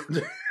 black.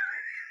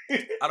 I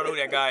don't know who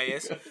that guy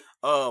is.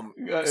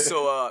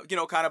 So you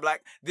know, kind of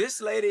black.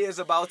 This lady is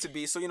about to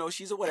be, so you know,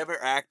 she's a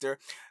whatever actor.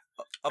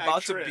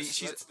 about to be. Actress.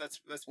 She's Let's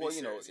be well,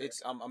 you know, serious here.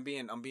 it's I'm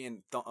being.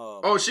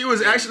 Oh, she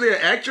was actually an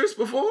actress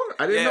before?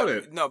 I didn't know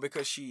that. No,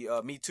 because she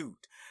Me Too'd.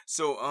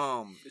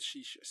 So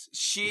Facetious.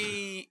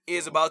 she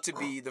is about to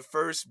be the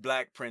first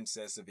black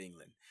princess of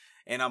England,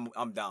 and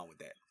I'm down with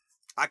that.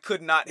 I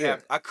couldn't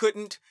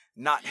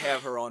not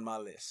have her on my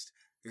list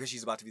because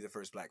she's about to be the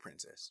first black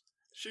princess,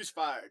 She's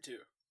fire too.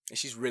 and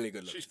she's really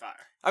good looking. She's fire.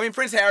 I mean,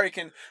 Prince Harry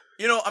can,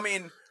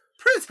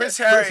 Prince Prince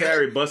Harry.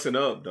 Harry busting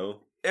up,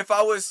 though. If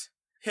I was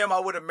him, I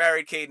would have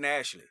married Kate and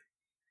Ashley.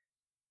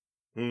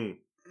 Hmm.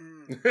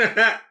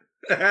 Mm.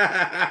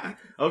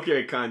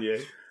 Okay,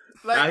 Kanye.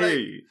 I hear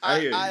you.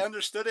 I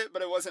understood it,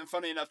 but it wasn't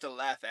funny enough to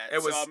laugh at.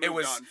 It was so I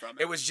moved on from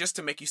it. it was just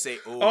to make you say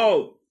oh.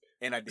 Oh,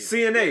 And I did.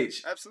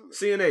 CNH. Absolutely.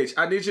 CNH,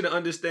 I need you to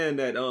understand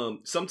that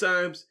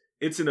sometimes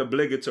it's an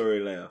obligatory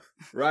laugh.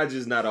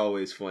 Roger's not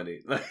always funny.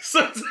 Like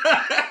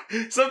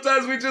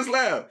sometimes we just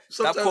laugh.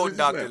 Stop Sometimes quoting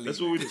Dr. laugh. Lee.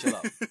 That's what we do. Chill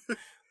out.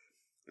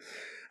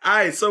 All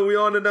right, so we're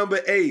on to number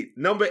 8.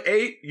 Number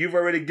 8, you've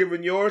already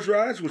given yours,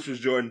 Raj, which was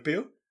Jordan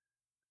Peele.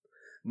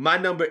 My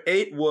number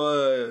 8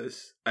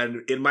 was,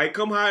 and it might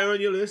come higher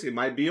on your list. It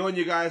might be on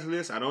your guys'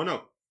 list. I don't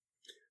know.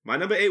 My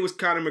number 8 was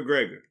Conor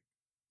McGregor.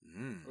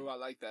 Oh, I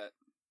like that.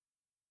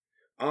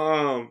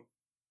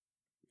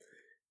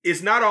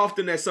 It's not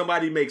often that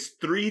somebody makes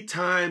 3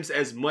 times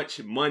as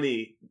much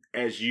money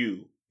as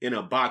you in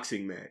a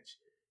boxing match,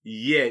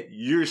 yet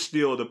you're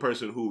still the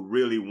person who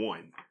really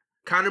won.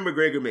 Conor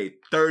McGregor made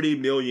 $30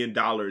 million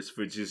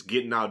for just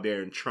getting out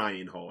there and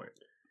trying hard.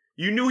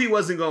 You knew he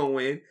wasn't gonna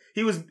win.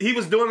 He was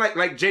doing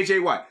like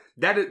JJ Watt.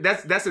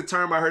 That's a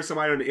term I heard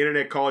somebody on the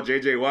internet call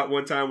JJ Watt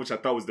one time, which I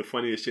thought was the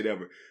funniest shit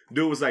ever.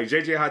 Dude was like,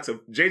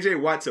 JJ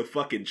Watt's a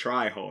fucking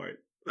try hard.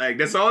 Like,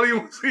 that's all he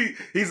was.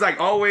 He's like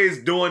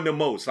always doing the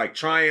most, like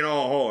trying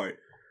all hard.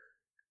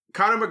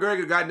 Conor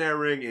McGregor got in that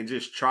ring and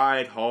just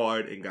tried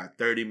hard and got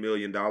 $30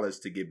 million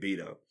to get beat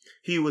up.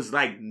 He was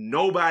like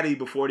nobody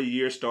before the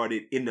year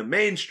started in the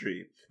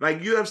mainstream.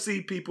 Like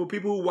UFC people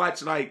who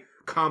watch like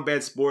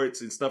combat sports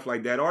and stuff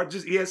like that, or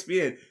just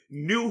ESPN,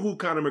 knew who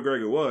Conor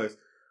McGregor was,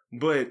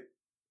 but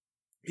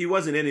he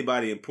wasn't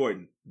anybody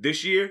important.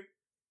 This year,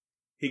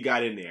 he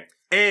got in there.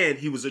 And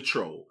he was a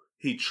troll.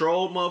 He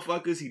trolled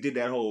motherfuckers. He did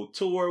that whole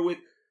tour with...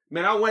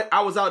 Man,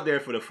 I was out there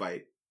for the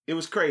fight. It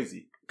was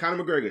crazy.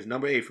 Conor McGregor is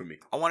number 8 for me.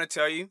 I want to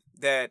tell you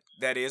that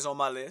is on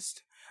my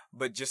list,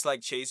 but just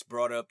like Chase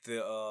brought up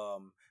the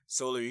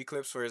solar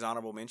eclipse for his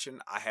honorable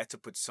mention, I had to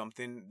put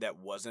something that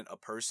wasn't a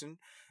person.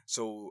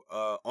 So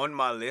on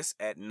my list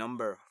at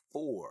number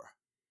 4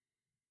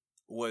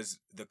 was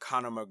the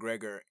Conor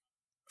McGregor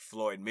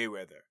Floyd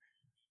Mayweather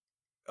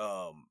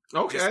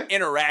just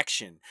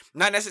interaction.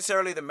 Not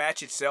necessarily the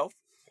match itself,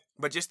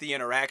 but just the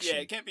interaction.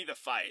 Yeah, it can't be the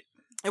fight.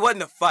 It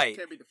wasn't the fight. It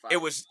can't be the fight.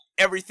 It was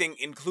everything,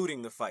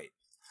 including the fight.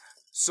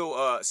 So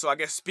I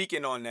guess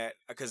speaking on that,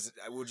 because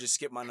I will just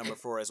skip my number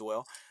 4 as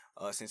well,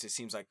 since it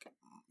seems like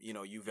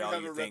you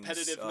value have a things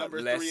repetitive number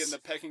less. 3 in the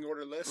pecking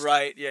order list.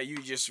 Right? Yeah, you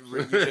just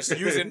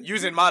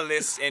using my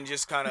list and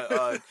just kind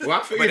of. Well,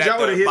 I figured y'all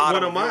would have hit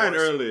one of mine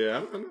yours. earlier. I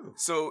don't know.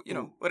 So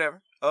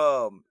whatever.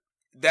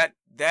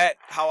 That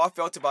how I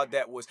felt about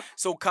that was,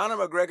 so Conor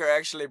McGregor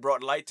actually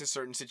brought light to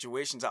certain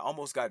situations. I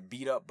almost got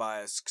beat up by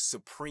a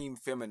supreme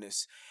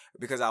feminist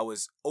because I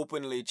was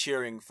openly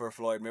cheering for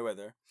Floyd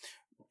Mayweather,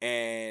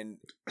 and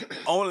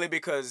only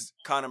because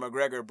Conor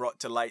McGregor brought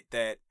to light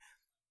that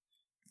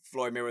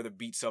Floyd Mayweather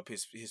beats up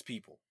his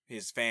people,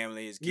 his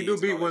family, his kids. You do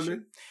beat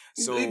women.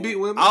 So he beat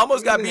women. I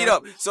almost got beat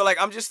up. So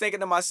like, I'm just thinking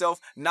to myself,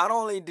 not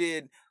only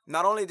did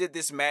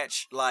this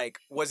match, like,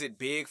 was it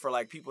big for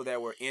like people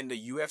that were in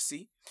the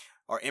UFC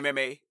or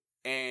MMA,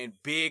 and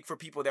big for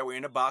people that were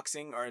into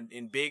boxing, or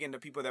and big into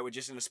people that were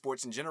just into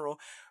sports in general,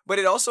 but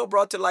it also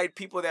brought to light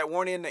people that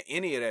weren't into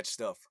any of that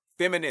stuff.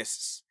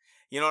 Feminists,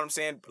 you know what I'm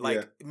saying?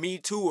 Like Me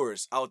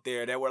Too'ers out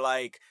there that were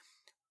like,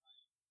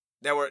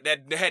 that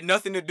had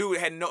nothing to do,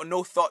 had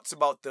no thoughts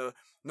about the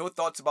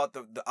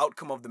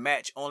outcome of the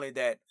match, only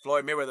that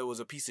Floyd Mayweather was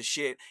a piece of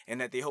shit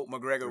and that they hope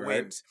McGregor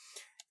wins.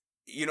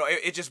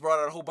 It just brought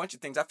out a whole bunch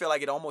of things. I feel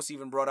like it almost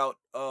even brought out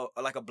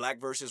like a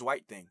black versus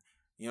white thing.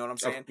 You know what I'm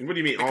saying? What do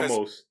you mean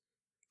almost?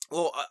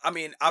 Well, I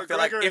mean, I feel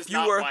like if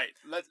you were, white.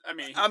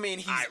 He's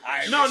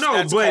Irish.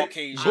 No, but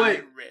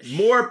Irish.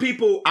 more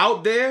people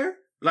out there,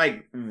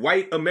 like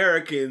white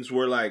Americans,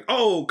 were like,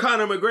 "Oh,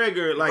 Conor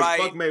McGregor, like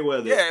fuck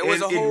Mayweather." Yeah, it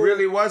was it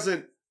really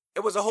wasn't.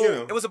 It was a whole.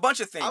 It was a bunch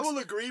of things. I will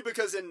agree,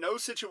 because in no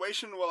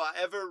situation will I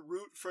ever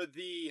root for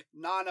the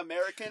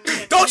non-American.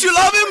 Don't you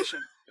love him?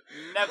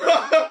 Never.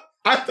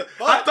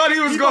 I thought he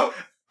was going.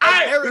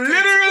 I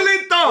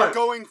literally thought we're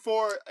going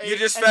for you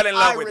just fell in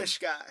love with Irish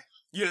guy.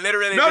 You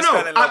literally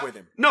fell in love with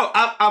him. No,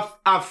 I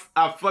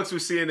fucks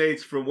with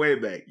CNH from way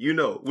back.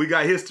 We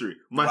got history.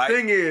 My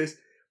thing is,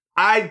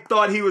 I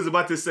thought he was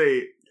about to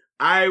say,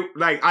 I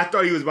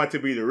thought he was about to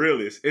be the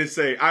realist and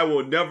say, I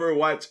will never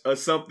watch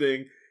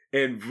something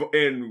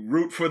and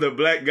root for the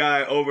black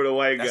guy over the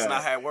white guy. That's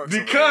not how it works.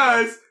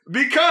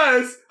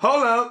 Because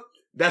hold up,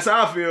 that's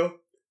how I feel.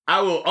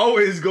 I will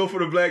always go for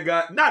the black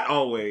guy. Not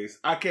always.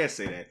 I can't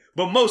say that.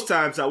 But most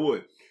times I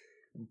would.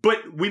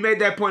 But we made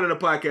that point on the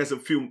podcast a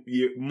few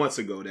months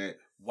ago that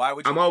Why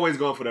would you? I'm always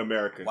going for the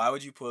American. Why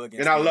would you pull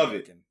against? And I the love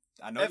it. American?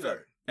 I know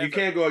Ever. You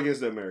can't go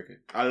against the American.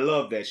 I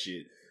love that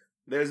shit.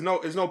 There's no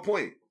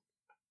point.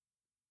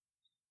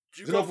 Did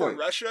you There's go no for point.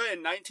 Russia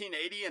in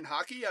 1980 in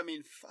hockey? I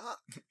mean,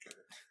 fuck.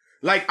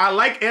 Like, I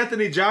like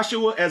Anthony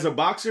Joshua as a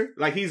boxer.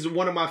 Like, he's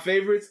one of my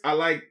favorites.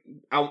 I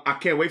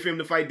can't wait for him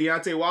to fight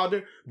Deontay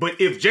Wilder.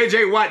 But if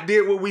J.J. Watt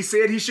did what we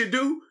said he should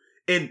do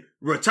and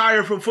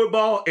retire from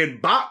football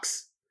and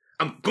box,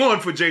 I'm going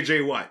for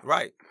J.J. Watt.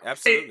 Right.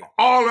 Absolutely.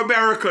 All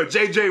America,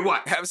 J.J.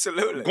 Watt.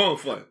 Absolutely. Going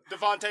for it.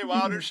 Devontae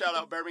Wilder, shout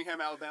out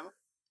Birmingham, Alabama.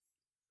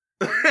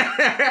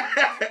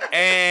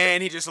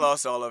 And he just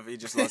lost the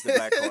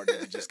black card that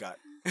he just got.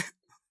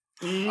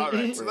 All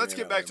right, so let's Birmingham,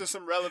 get back Alabama. to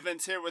some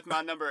relevance here with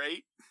my number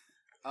 8.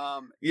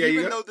 Yeah,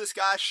 even you though this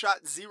guy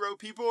shot 0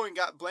 people and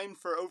got blamed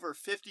for over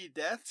 50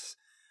 deaths,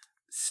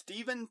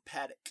 Stephen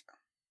Paddock.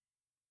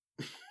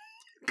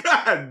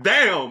 God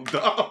damn,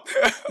 dog.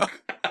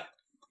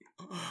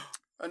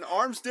 An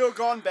arms deal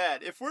gone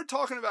bad. If we're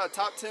talking about a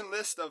top 10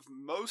 list of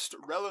most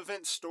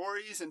relevant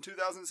stories in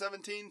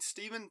 2017,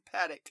 Stephen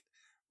Paddock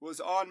was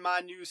on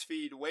my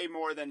newsfeed way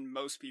more than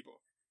most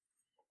people.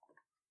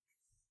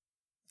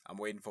 I'm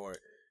waiting for it.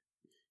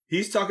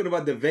 He's talking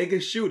about the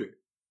Vegas shooter.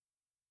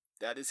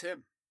 That is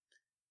him.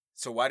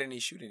 So why didn't he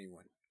shoot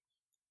anyone?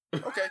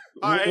 Okay.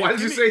 All right. Why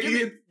did you say give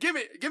he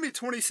me, give me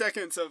 20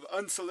 seconds of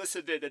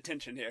unsolicited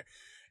attention here.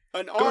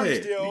 An Go arms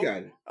ahead. deal. You got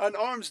it. An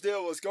arms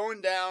deal was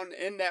going down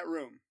in that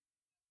room.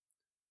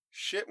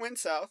 Shit went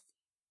south.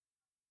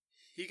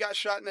 He got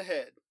shot in the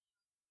head.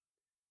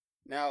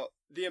 Now,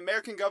 the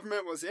American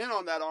government was in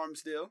on that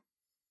arms deal,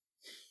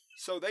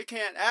 so they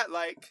can't act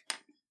like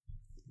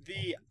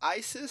the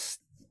ISIS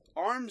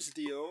arms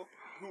deal,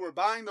 who were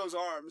buying those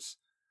arms,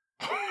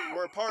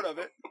 were a part of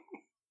it.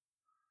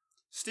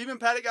 Stephen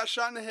Paddock got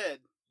shot in the head.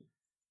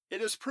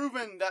 It is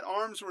proven that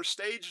arms were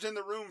staged in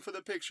the room for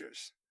the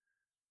pictures.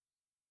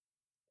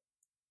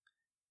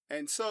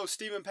 And so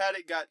Stephen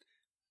Paddock got...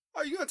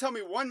 Are you going to tell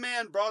me one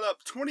man brought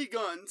up 20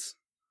 guns,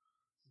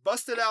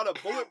 busted out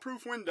a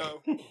bulletproof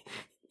window,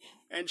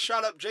 and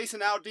shot up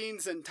Jason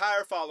Aldean's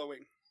entire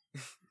following?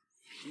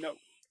 No.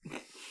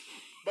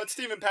 But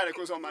Stephen Paddock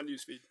was on my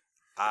newsfeed.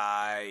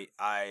 I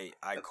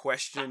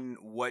question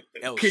what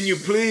else. Can you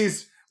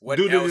please What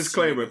do the else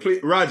disclaimer? you need?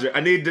 Please, Roger,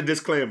 I need the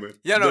disclaimer.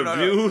 Yeah, no. The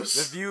views.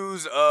 The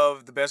views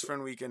of the Best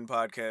Friend Weekend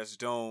podcast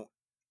don't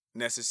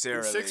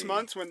necessarily. In 6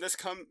 months, when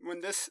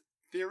this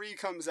theory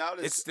comes out,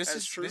 This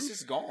as true.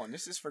 is gone.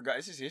 This is forgot.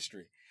 This is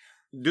history.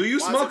 Do you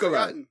Why is smoke it a lot?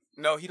 forgotten?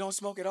 No, he don't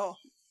smoke at all.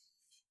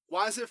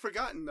 Why is it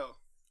forgotten though?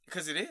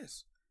 Because it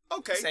is.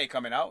 Okay, This ain't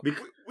coming out.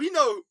 we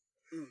know.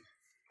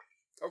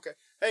 Okay,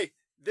 hey,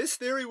 this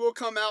theory will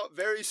come out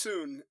very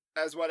soon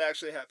as what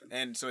actually happened.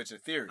 And so it's a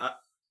theory.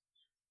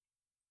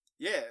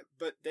 Yeah,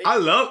 but I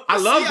love the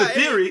CIA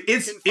theory.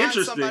 It's can find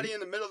interesting. somebody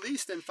in the Middle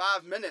East in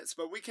 5 minutes,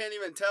 but we can't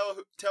even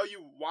tell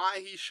you why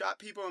he shot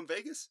people in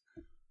Vegas.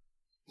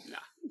 Nah.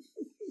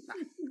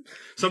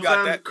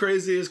 Sometimes that.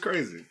 crazy is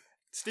crazy.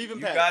 Stephen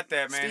You Paddock. got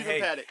that, man. Stephen Hey,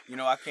 Paddock. you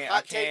know I can't.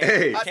 Hot take-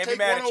 Hey. hot can't be take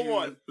mad at you.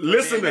 101.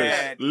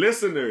 Listeners,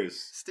 listeners.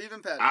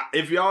 Stephen Paddock.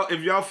 If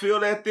y'all feel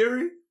that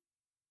theory,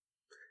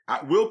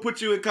 I will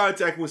put you in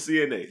contact with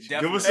CNH.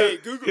 Give us Hey, a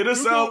Google- hit us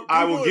Google- up.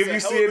 I will Google give you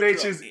is a hell of a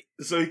CNH's.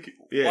 So you can,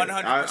 yeah,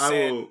 100%. I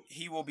will.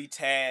 He will be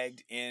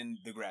tagged in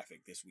the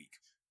graphic this week.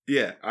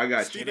 Yeah, I got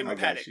you. Stephen I got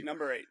Paddock, you.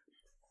 number 8.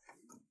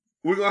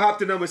 We're gonna hop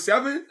to number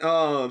 7.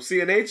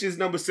 CNH's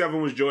number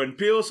 7 was Jordan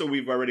Peele, so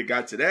we've already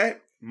got to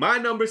that. My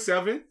number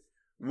 7,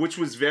 which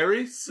was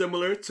very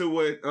similar to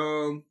what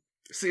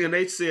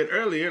CNH said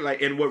earlier,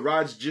 like and what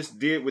Raj just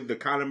did with the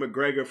Conor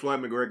McGregor,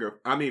 Floyd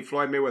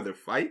Mayweather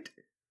fight.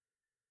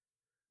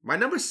 My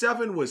number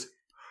 7 was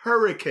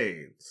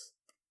Hurricanes.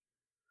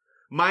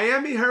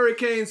 Miami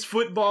Hurricanes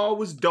football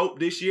was dope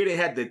this year. They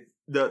had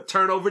the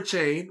turnover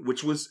chain,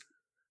 which was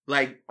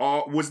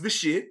was the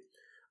shit.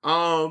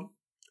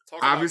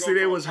 Obviously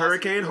there was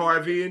Hurricane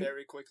Harvey and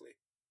very quickly.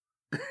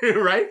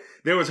 right?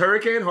 There was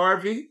Hurricane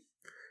Harvey.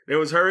 There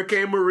was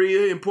Hurricane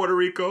Maria in Puerto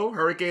Rico,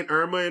 Hurricane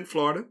Irma in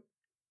Florida.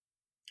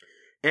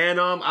 And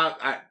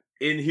I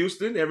in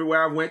Houston,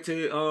 everywhere I went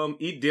to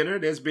eat dinner,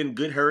 there's been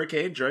good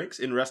hurricane drinks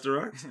in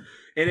restaurants.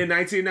 And in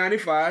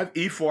 1995,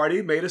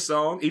 E40 made a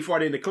song,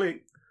 E40 and the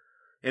Click,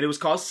 and it was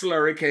called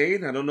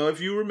Slurricane. I don't know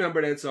if you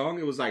remember that song.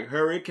 It was like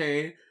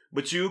Hurricane,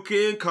 but you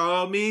can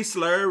call me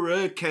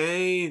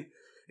Slurricane.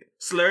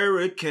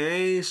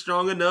 Slurricane,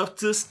 strong enough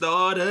to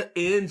start an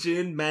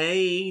engine,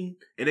 Maine.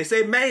 And they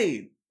say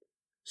Maine.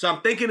 So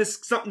I'm thinking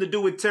it's something to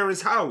do with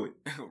Terrence Howard.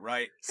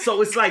 Right.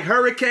 So it's like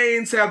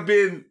hurricanes have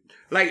been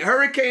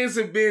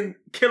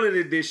killing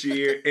it this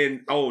year.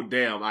 And oh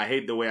damn, I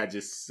hate the way I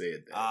just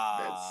said that.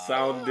 That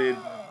sounded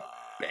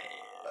bad.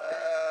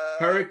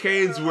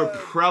 Hurricanes were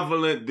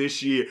prevalent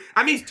this year.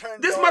 I mean,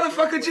 this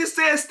motherfucker just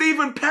said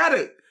Stephen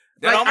Paddock.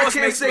 That Like, I almost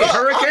can't makes say me- I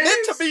hurricanes.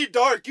 meant to be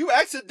dark. You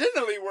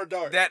accidentally were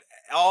dark. That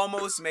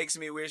almost makes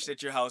me wish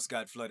that your house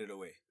got flooded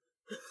away.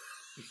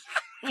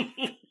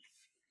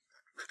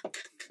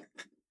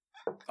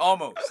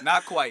 Almost.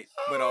 Not quite,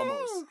 but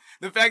almost.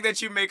 The fact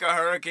that you make a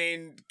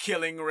hurricane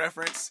killing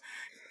reference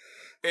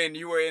and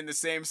you were in the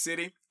same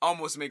city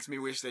almost makes me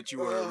wish that you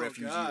were a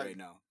refugee right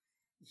now.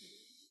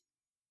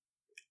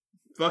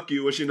 Fuck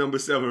you. What's your number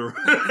 7?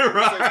 It's like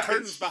Right.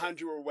 curtains behind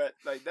you were wet.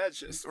 Like that's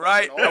just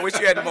Right? fucking I wish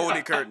you had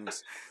moldy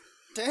curtains.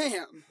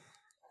 Damn.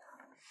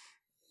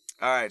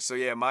 All right, so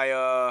yeah,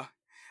 my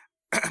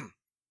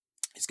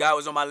this guy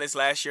was on my list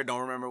last year.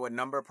 Don't remember what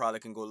number.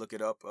 Probably can go look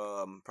it up.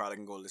 Probably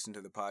can go listen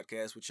to the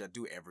podcast, which I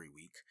do every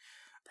week.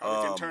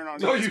 Probably can turn on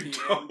No, you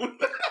ESPN.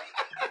 don't.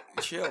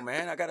 Chill,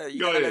 man. You Go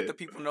gotta ahead. let the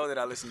people know that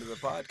I listen to the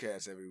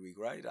podcast every week,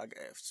 right?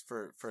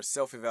 For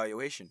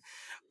self-evaluation.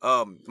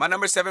 My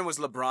number 7 was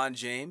LeBron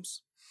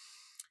James.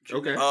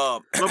 Okay.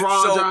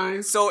 LeBron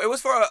James. So it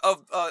was for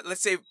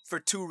let's say for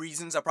 2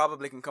 reasons. I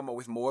probably can come up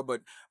with more,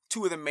 but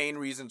 2 of the main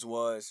reasons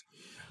was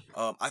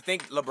I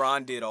think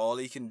LeBron did all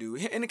he can do,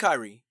 and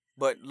Kyrie,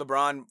 but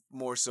LeBron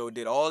more so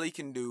did all he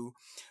can do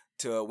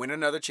to win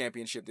another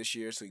championship this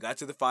year. So he got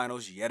to the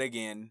finals yet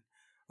again.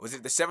 Was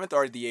it the 7th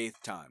or the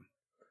 8th time?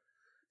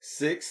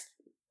 6th.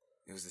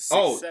 It was the 6th.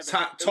 Oh,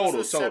 Seventh. total. It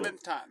was the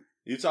 7th time.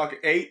 You talking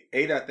 8?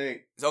 8, I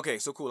think. Okay,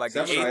 so cool. Like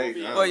the 7 or 8th.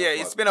 8. Oh yeah,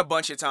 it's been a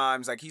bunch of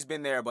times. Like he's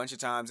been there a bunch of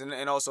times,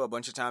 and also a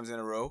bunch of times in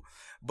a row.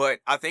 But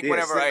I think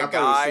whenever I a thought it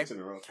was guy, 6 in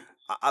a row.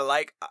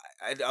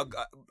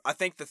 I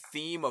think the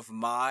theme of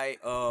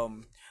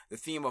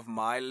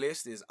my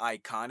list is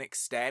iconic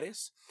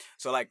status.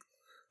 So like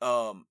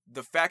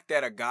the fact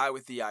that a guy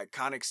with the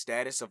iconic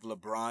status of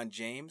LeBron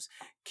James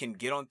can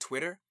get on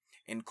Twitter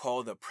and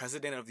call the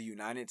president of the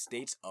United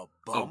States a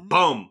bum.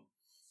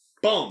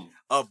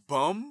 A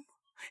bum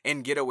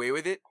and get away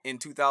with it in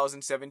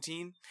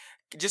 2017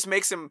 just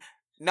makes him,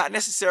 not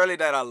necessarily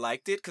that I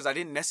liked it, because I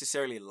didn't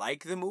necessarily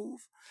like the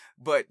move,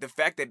 but the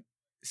fact that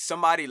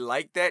somebody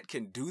like that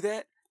can do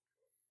that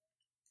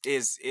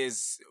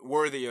is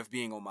worthy of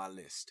being on my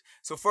list.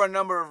 So for a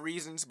number of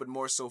reasons, but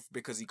more so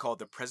because he called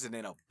the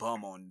president a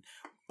bum on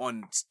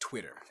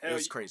Twitter. Hell, It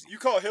was crazy. You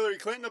call Hillary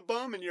Clinton a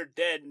bum and you're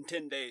dead in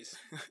 10 days.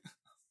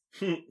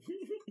 Yeah,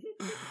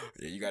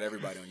 you got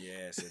everybody on your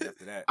ass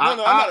after that. No, I'm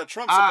not a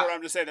Trump supporter.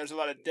 I'm just saying there's a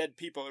lot of dead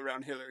people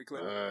around Hillary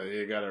Clinton.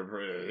 You gotta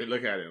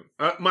look at him.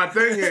 My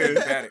thing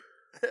is, Panic.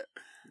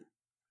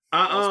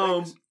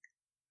 LeBron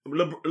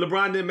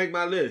didn't make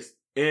my list,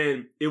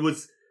 and it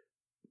was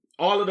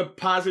all of the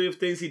positive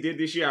things he did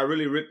this year.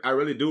 I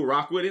really do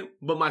rock with him.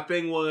 But my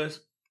thing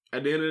was,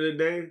 at the end of the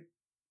day,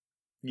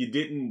 you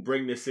didn't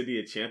bring the city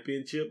a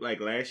championship like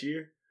last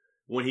year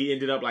when he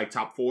ended up like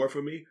top 4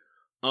 for me.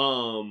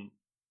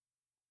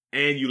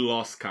 And you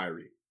lost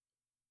Kyrie.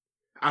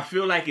 I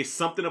feel like it's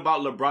something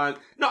about LeBron.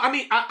 No, I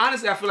mean,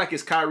 honestly, I feel like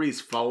it's Kyrie's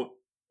fault.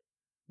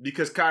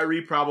 Because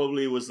Kyrie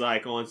probably was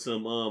like on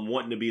some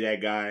wanting to be that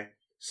guy.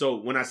 So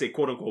when I say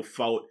quote unquote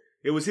fault,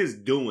 it was his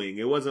doing.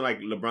 It wasn't like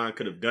LeBron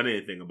could have done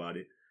anything about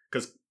it.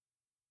 Because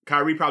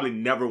Kyrie probably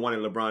never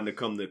wanted LeBron to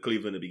come to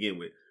Cleveland to begin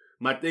with.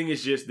 My thing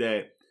is just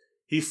that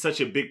he's such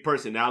a big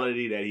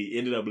personality that he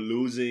ended up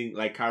losing.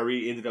 Like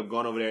Kyrie ended up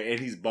going over there and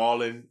he's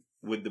balling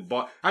with the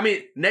ball. I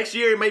mean, next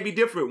year it may be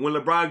different. When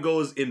LeBron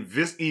goes and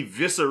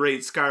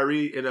eviscerates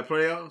Kyrie in the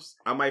playoffs,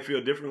 I might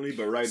feel differently,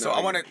 but right now. So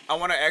I want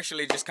to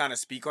actually just kind of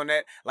speak on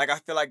that. Like I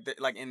feel like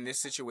like in this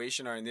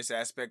situation or in this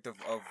aspect of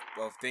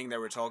thing that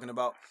we're talking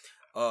about,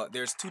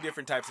 there's 2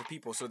 different types of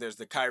people. So there's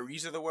the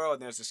Kyries of the world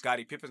and there's the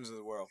Scottie Pippins of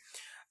the world.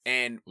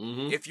 And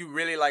if you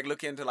really like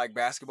look into like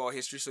basketball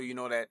history, so you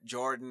know that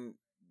Jordan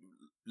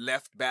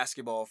left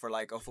basketball for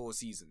like a full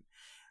season.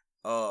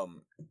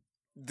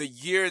 The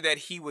year that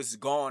he was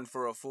gone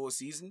for a full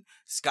season,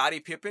 Scottie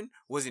Pippen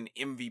was an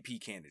MVP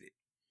candidate.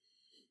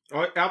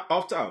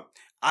 Off top.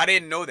 I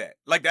didn't know that.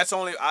 Like that's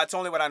only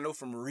what I know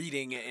from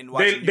reading and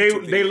watching. They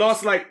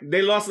videos.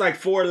 lost like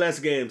 4 less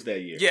games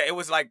that year. Yeah, it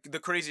was like the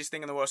craziest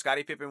thing in the world.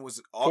 Scottie Pippen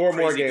was 4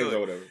 more games good.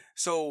 or whatever.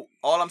 So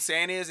all I'm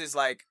saying is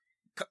like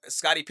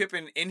Scottie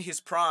Pippen in his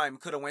prime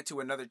could have went to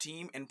another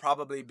team and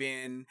probably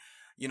been,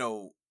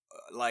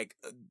 like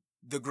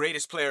the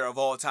greatest player of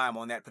all time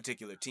on that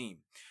particular team.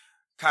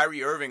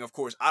 Kyrie Irving, of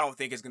course, I don't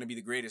think is going to be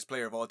the greatest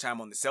player of all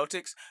time on the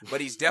Celtics,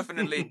 but he's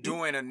definitely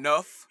doing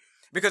enough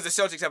because the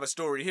Celtics have a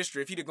storied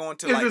history. If he'd have gone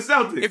to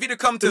if he'd have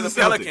come to the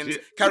Pelicans,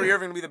 Kyrie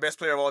Irving would be the best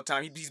player of all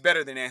time. He's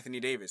better than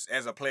Anthony Davis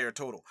as a player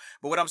total.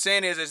 But what I'm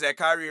saying is that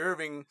Kyrie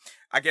Irving,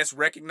 I guess,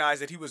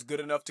 recognized that he was good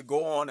enough to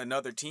go on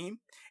another team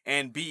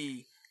and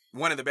be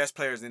one of the best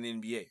players in the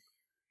NBA.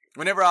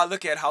 Whenever I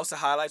look at House of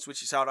Highlights,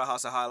 which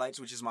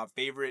is my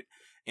favorite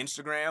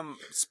Instagram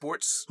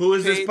sports Who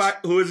is page.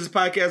 Who is this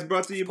podcast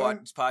brought to you by?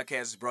 This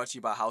podcast is brought to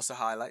you by House of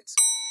Highlights.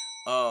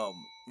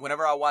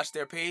 Whenever I watch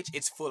their page,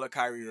 it's full of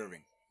Kyrie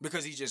Irving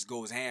because he just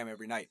goes ham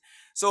every night.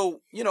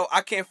 So,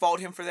 I can't fault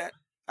him for that.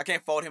 I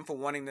can't fault him for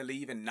wanting to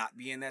leave and not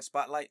be in that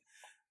spotlight.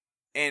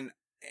 And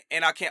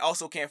I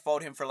can't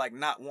fault him for like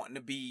not wanting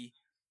to be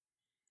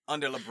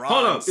under LeBron.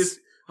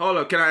 Hold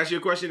up. Can I ask you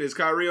a question? Is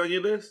Kyrie on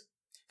your list?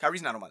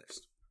 Kyrie's not on my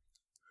list.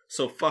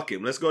 So fuck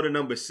him. Let's go to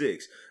number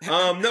 6.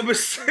 Number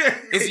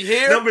 6. Is he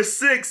here? Number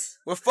 6.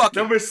 Well, fuck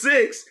him. Number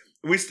 6.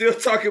 We still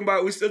talking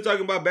about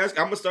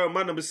basketball. I'm gonna start with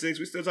my number 6.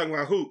 We still talking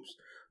about hoops.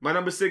 My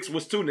number 6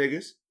 was 2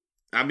 niggas.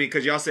 I mean,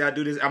 because y'all say I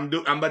do this. I'm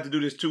about to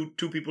do this two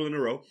people in a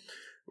row.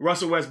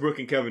 Russell Westbrook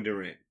and Kevin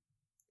Durant.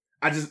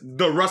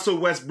 The Russell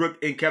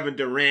Westbrook and Kevin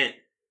Durant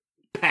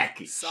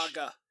package.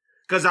 Saga.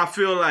 Because I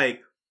feel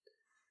like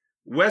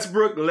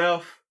Westbrook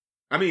left.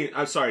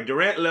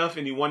 Durant left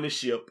and he won the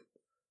ship.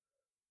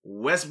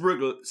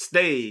 Westbrook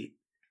stayed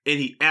and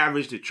he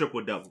averaged a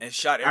triple-double. And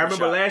shot every I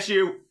remember shot. last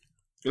year,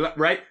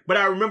 right? But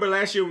I remember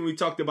last year when we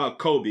talked about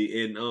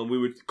Kobe and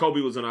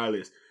Kobe was on our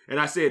list. And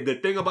I said, the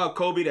thing about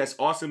Kobe that's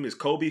awesome is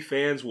Kobe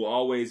fans will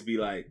always be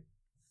like,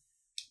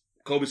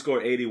 Kobe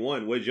scored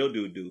 81. What did your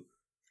dude do?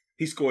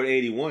 He scored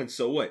 81.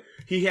 So what?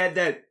 He had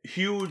that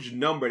huge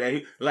number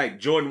that like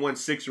Jordan won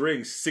 6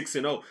 rings,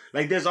 6-0.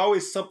 Like there's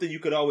always something you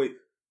could always.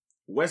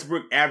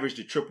 Westbrook averaged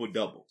a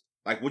triple-double.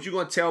 Like what you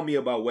gonna tell me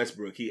about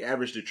Westbrook? He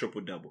averaged a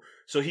triple-double.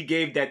 So he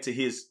gave that to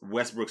his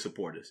Westbrook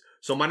supporters.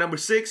 So my number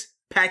 6,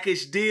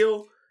 package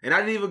deal. And I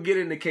didn't even get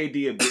into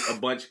KD a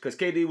bunch because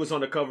KD was on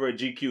the cover of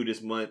GQ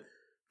this month.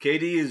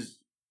 KD is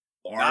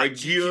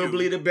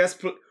arguably the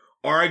best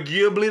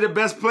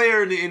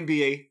player in the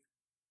NBA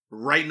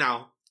right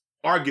now.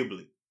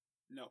 Arguably.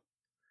 No.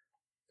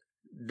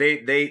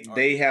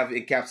 They have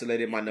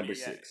encapsulated my number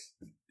 6.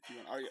 If you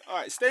want to argue. All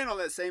right, staying on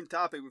that same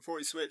topic before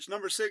we switch.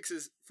 Number 6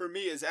 is for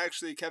me is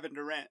actually Kevin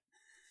Durant.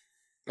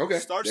 Okay,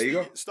 there you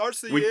go.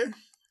 Starts the year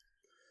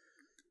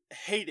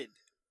hated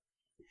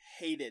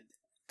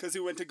because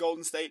he went to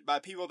Golden State by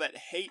people that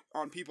hate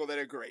on people that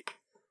are great.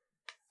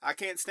 I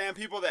can't stand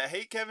people that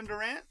hate Kevin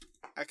Durant.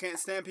 I can't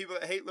stand people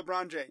that hate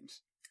LeBron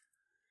James.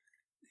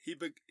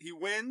 He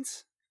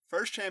wins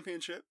first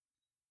championship,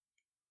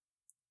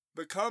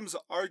 becomes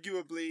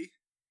arguably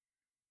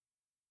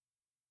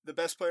the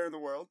best player in the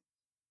world,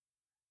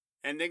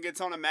 and then gets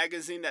on a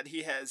magazine that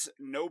he has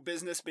no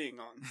business being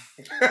on.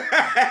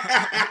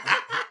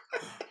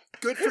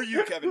 Good for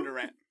you, Kevin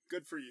Durant.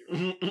 Good for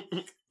you.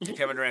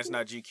 Kevin Durant's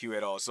not GQ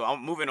at all. So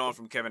I'm moving on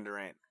from Kevin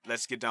Durant.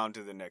 Let's get down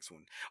to the next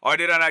one. Or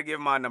did I not give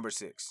my number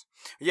 6?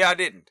 Yeah, I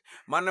didn't.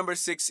 My number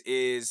 6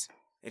 is,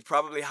 it's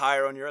probably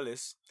higher on your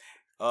list,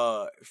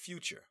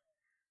 Future.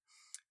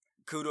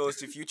 Kudos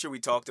to Future. We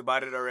talked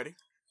about it already.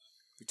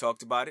 We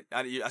talked about it.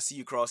 I see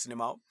you crossing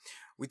him out.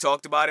 We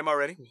talked about him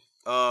already.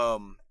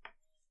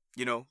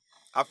 You know,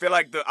 I feel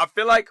like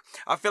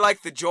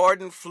the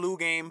Jordan flu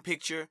game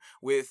picture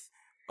with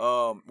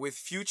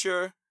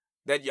Future,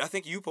 that I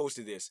think you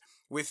posted this,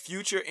 with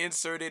Future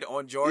inserted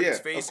on Jordan's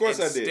face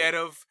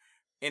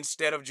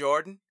instead of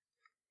Jordan,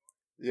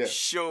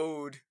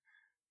 showed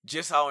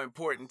just how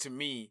important to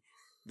me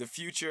the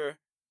Future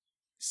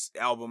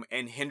album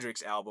and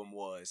Hendrix album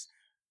was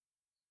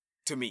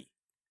to me.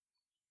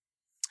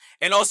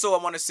 And also,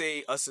 I want to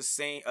say I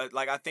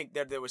think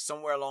that there was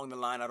somewhere along the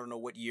line, I don't know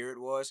what year it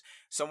was,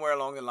 somewhere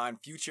along the line,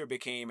 Future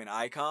became an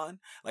icon.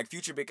 Like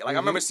I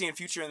remember seeing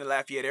Future in the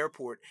Lafayette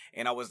Airport,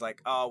 and I was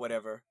like, oh,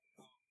 whatever.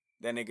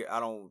 That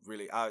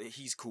nigga,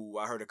 he's cool.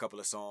 I heard a couple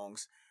of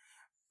songs.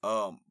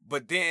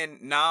 But then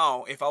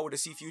now, if I were to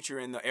see Future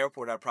in the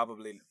airport, I'd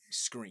probably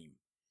scream.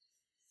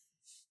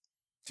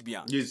 To be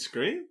honest. You'd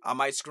scream? I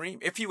might scream.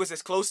 If he was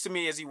as close to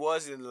me as he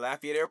was in the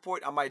Lafayette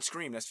Airport, I might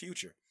scream. That's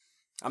Future.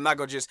 I'm not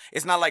gonna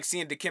it's not like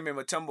seeing Dikembe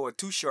Mutombo or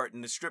Too Short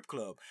in the strip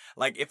club.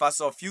 Like, if I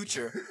saw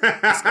Future,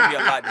 it's gonna be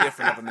a lot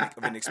different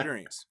of an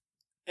experience.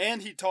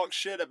 And he talks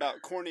shit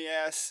about corny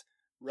ass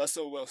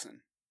Russell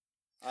Wilson.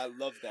 I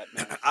love that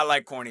man. I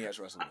like corny ass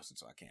Russell Wilson,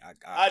 so I can't.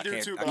 I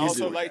do too, but I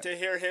also like to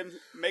hear him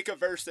make a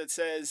verse that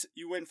says,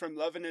 "You went from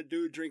loving a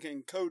dude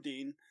drinking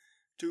codeine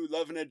to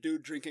loving a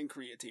dude drinking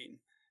creatine."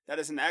 That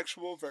is an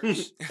actual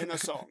verse in a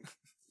song.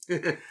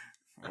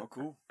 Oh,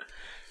 cool.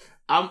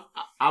 I'm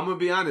gonna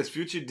be honest.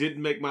 Future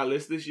didn't make my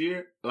list this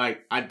year.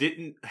 Like I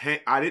didn't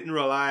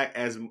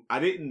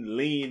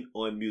lean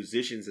on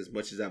musicians as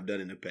much as I've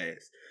done in the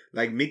past.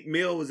 Like Meek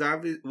Mill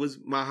was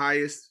my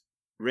highest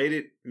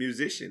rated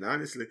musician.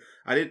 Honestly,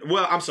 I didn't.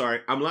 Well, I'm sorry.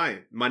 I'm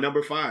lying. My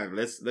number 5.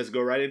 Let's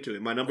go right into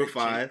it. My number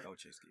 5.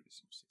 Chase gave it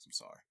 6. I'm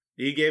sorry.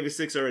 He gave it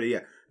 6 already.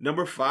 Yeah.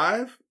 Number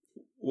 5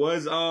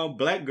 was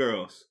Black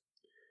Girls,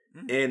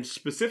 and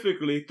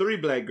specifically 3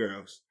 Black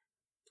girls.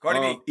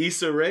 Cardi B.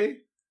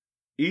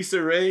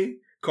 Issa Rae,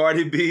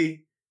 Cardi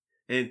B,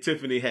 and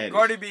Tiffany Haddish.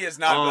 Cardi B is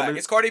not black.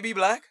 Is Cardi B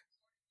black?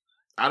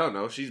 I don't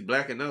know. She's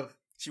black enough.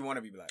 She want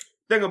to be black.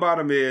 Thing about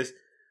him is,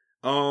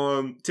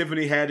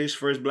 Tiffany Haddish,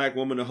 first black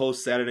woman to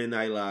host Saturday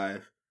Night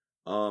Live.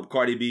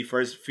 Cardi B,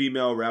 first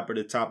female rapper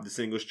to top the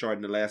singles chart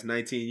in the last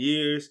 19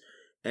 years.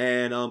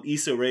 And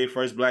Issa Rae,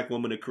 first black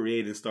woman to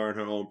create and star in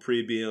her own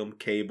premium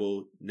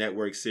cable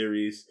network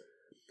series.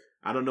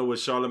 I don't know what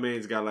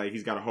Charlamagne's got, like,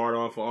 he's got a hard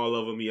on for all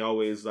of them. He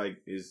always,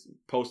 like, is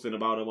posting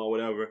about them or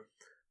whatever.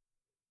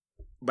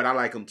 But I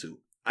like him, too.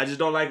 I just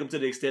don't like him to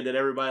the extent that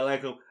everybody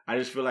like him. I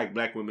just feel like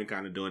black women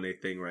kind of doing their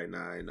thing right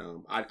now. And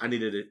I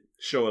needed to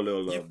show a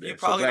little love there. You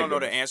probably don't know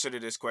the answer to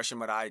this question,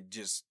 but I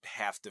just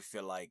have to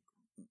feel like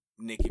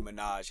Nicki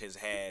Minaj has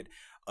had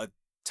a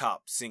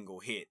top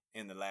single hit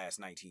in the last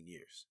 19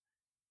 years.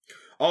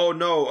 Oh,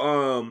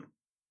 no.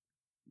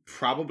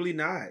 Probably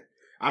not.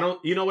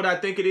 You know what I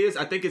think it is?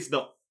 I think it's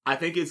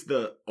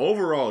the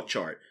overall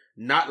chart,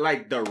 not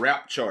like the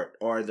rap chart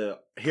or the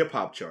hip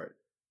hop chart.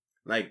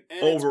 Like And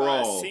it's by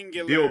overall,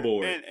 singular,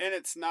 Billboard. and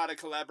it's not a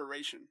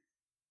collaboration.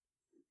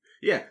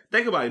 Yeah,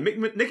 think about it.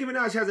 Nicki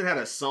Minaj hasn't had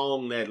a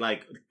song that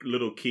like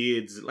little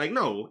kids like.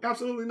 No,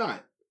 absolutely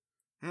not.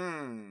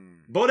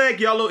 Bodak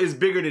Yellow is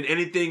bigger than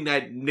anything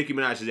that Nicki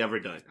Minaj has ever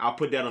done. I'll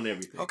put that on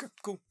everything. Okay,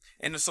 cool.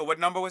 And so what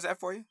number was that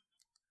for you?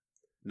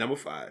 Number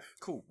 5.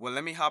 Cool. Well,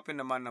 let me hop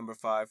into my number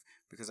 5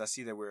 because I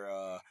see that we're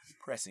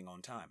pressing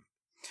on time.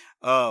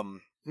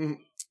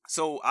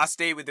 So I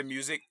stayed with the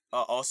music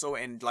also,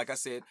 and like I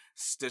said,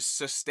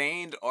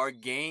 sustained or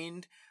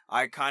gained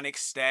iconic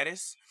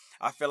status.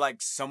 I feel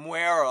like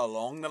somewhere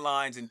along the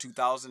lines in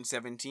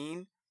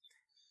 2017,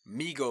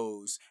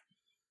 Migos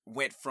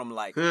went from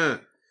like a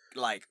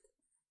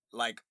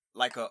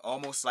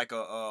almost like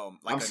a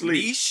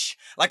niche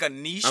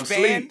I'm band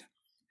sleep.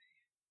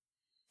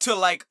 to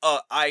like a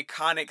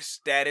iconic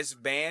status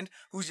band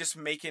who's just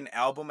making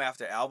album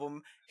after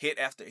album, hit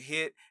after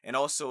hit, and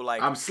also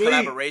like I'm sleep.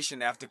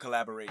 collaboration after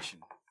collaboration.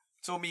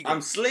 So Migos,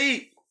 I'm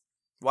sleep.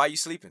 why are you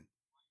sleeping?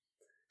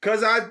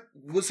 Cause I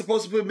was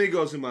supposed to put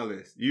Migos in my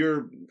list.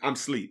 I'm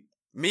sleep.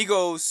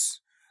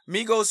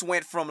 Migos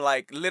went from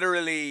like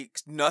literally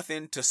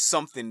nothing to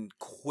something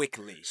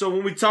quickly. So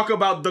when we talk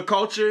about the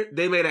culture,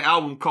 they made an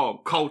album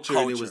called Culture,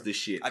 and it Culture. was the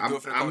shit. I do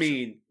it for the culture.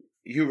 mean,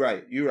 you're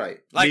right.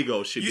 Like,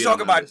 Migos should you be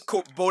talk on my about list.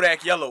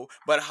 Bodak Yellow,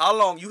 but how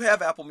long you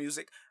have Apple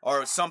Music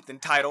or something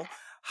title?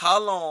 How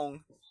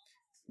long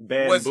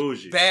Bad was and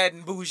Bougie. Bad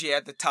and Bougie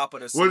at the top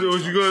of the? What search you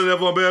charts? gonna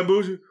left on Bad and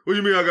Bougie? What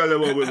you mean I got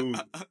left on Bad and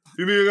Bougie?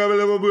 You mean I got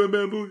left on Bad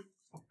and Bougie?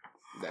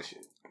 That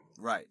shit.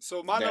 Right.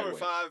 So my That number way.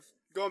 5,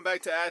 going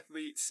back to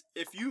athletes,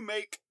 if you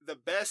make the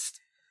best,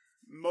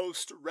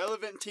 most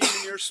relevant team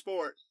in your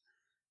sport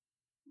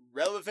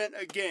relevant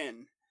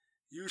again,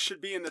 you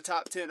should be in the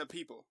top 10 of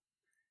people.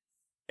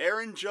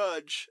 Aaron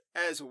Judge,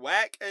 as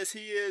whack as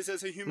he is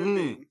as a human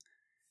being,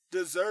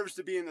 deserves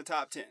to be in the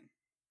top 10.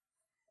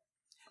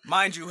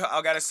 Mind you,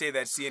 I gotta say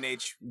that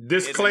CNH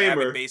Disclaimer: is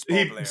an avid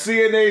baseball player.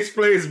 CNH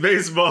plays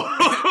baseball.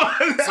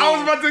 I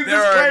was about to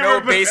there are no disclaimer,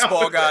 but-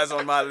 baseball guys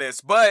on my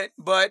list, but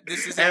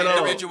this is an At all.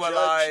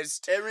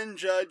 individualized Aaron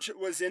Judge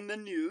was in the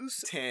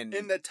news 10.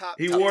 in the top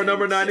He 10. wore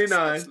number Yes,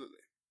 99. absolutely.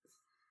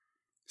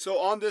 So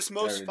on this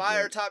most Aaron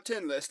fire Judge. top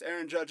 10 list,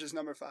 Aaron Judge is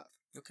number 5.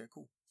 Okay,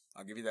 cool.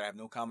 I'll give you that. I have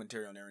no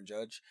commentary on Aaron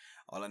Judge.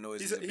 All I know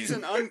is He's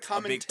an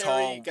uncommentary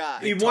tall guy.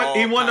 He big, won tall, the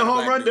kinda home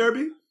black run dude.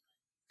 derby.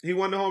 He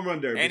won the home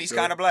run derby, And he's so-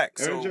 kind of black,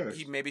 Aaron so Judge.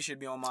 he maybe should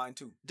be on mine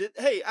too.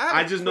 I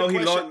I just know he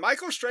lost-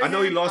 Michael Strahan, I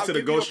know he lost I'll to the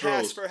give you a Ghost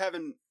pass Rose. for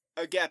having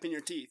a gap in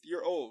your teeth.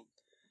 You're old.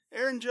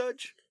 Aaron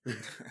Judge,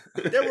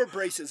 there were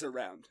braces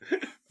around.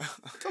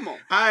 Come on.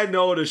 I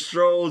know the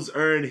Stros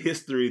earned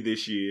history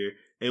this year,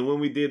 and when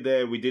we did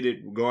that, we did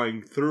it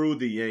going through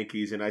the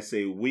Yankees, and I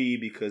say we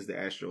because the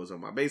Astros are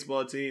my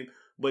baseball team,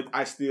 but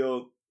I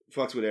still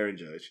fucks with Aaron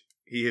Judge.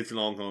 He hits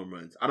long home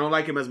runs. I don't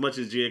like him as much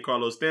as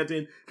Giancarlo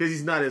Stanton because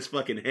he's not as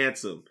fucking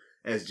handsome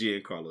as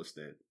Giancarlo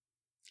Stanton.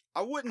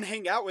 I wouldn't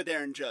hang out with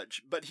Aaron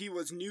Judge, but he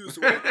was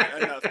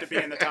newsworthy enough to be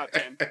in the top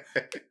 10.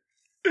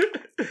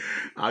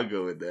 I'll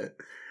go with that.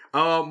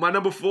 My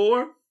number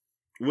 4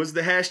 was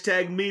the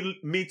hashtag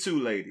Me Too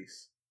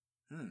ladies.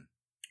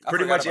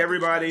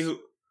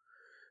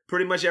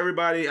 Pretty much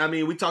everybody. I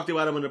mean, we talked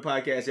about them on the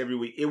podcast every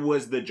week. It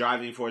was the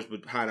driving force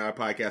behind our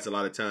podcast a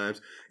lot of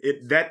times.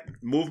 That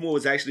movement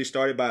was actually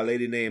started by a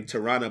lady named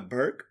Tarana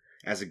Burke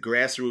as a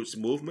grassroots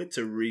movement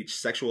to reach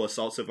sexual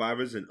assault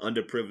survivors in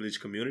underprivileged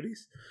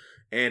communities.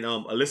 And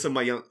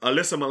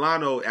Alyssa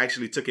Milano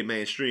actually took it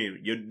mainstream.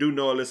 You do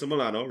know Alyssa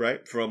Milano,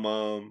 right?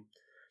 From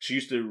she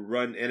used to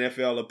run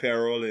NFL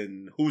apparel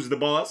and Who's the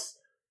Boss?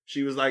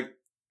 She was like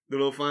the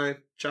little fine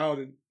child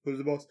in Who's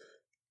the Boss?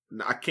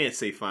 No, I can't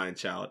say fine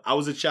child. I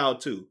was a child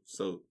too,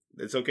 so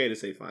it's okay to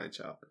say fine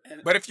child.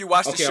 But if you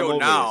watch the Okay, I'm show over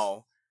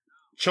now,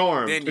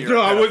 Charmed. Then you're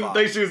No, a I wouldn't pedophile.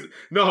 think she was.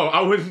 No,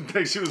 I wouldn't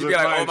think she was. you'd a be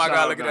like, fine oh my God,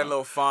 child look at now. that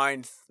little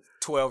fine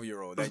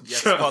 12-year-old. That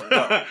just fucked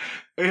up.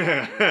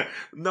 Yeah.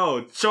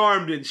 No,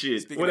 Charmed and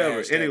shit. Speaking of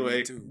Whatever. hashtag Anyway,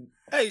 Me Too.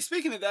 Hey,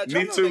 speaking of that, Me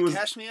y'all know Too that was-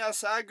 Cash Me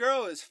Outside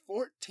girl is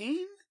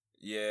 14?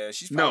 Yeah,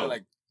 she's probably No.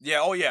 like, yeah,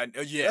 oh yeah,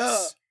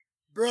 yes.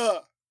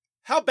 Bruh.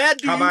 How bad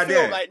do How you about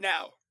feel that? right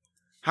now?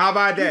 how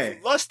about that?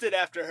 You've lusted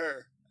after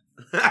her.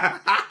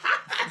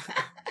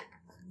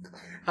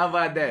 How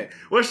about that?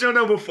 What's your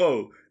number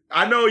 4?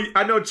 I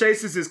know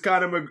Chase's is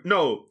Conor Mine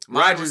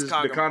Rogers was is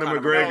Conor- the Conor Conor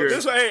McGregor. No,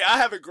 this one, hey, I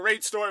have a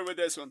great story with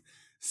this one.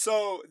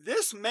 So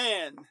this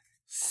man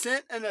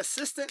sent an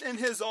assistant in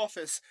his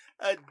office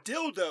a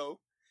dildo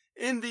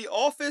in the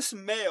office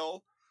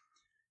mail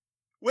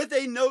with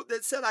a note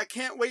that said, "I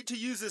can't wait to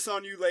use this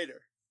on you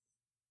later."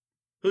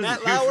 Who's Matt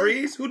this, Hugh Lauer?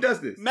 Freeze? Who does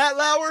this? Matt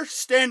Lauer,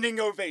 standing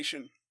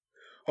ovation.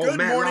 Oh, Good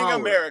Matt morning, Lauer.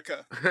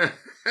 America.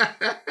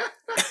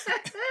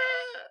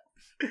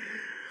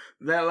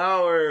 Matt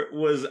Lauer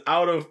was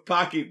out of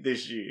pocket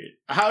this year.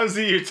 How is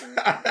he your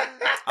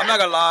I'm not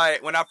gonna lie,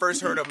 when I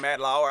first heard of Matt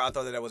Lauer, I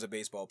thought that was a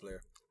baseball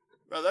player.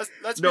 Bro,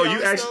 let's No, be you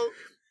honest, actually-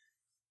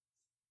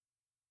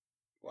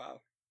 though.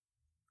 Wow.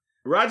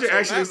 Roger So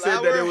actually Matt said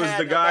that Lauer it was had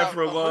the guy about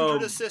from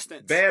 100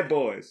 assistants. Bad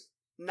Boys.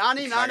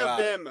 99 My of God.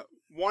 them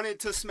wanted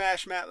to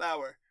smash Matt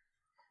Lauer.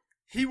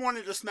 He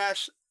wanted to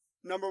smash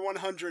number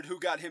 100, who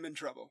got him in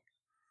trouble.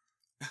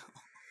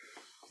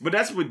 But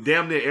that's with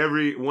damn near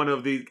every one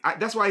of these.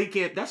 That's why he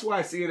can't. That's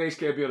why CNH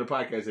can't be on the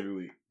podcast every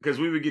week, because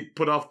we would get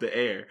put off the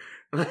air.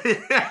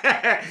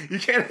 You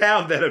can't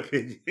have that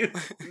opinion.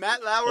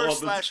 Matt Lauer All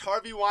the- /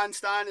 Harvey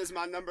Weinstein is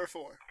my number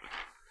 4.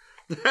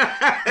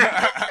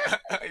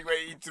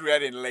 Wait, you threw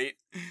that in late.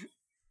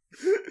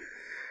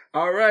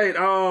 All right.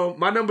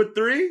 My number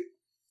 3,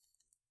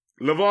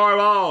 LeVar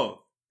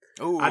Ball.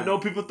 Ooh. I know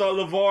people thought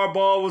LeVar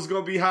Ball was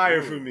gonna be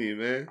higher for me,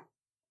 man.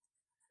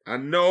 I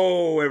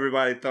know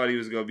everybody thought he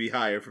was gonna be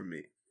higher for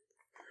me.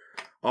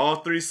 All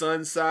 3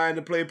 sons signed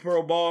to play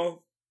pro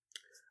ball.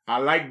 I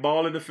like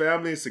Ball in the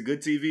Family. It's a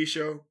good TV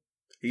show.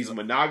 He's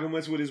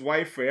monogamous with his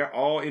wife for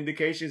all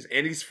indications,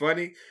 and he's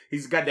funny.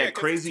 He's got Yeah, that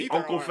 'cause his crazy teeth are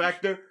uncle orange.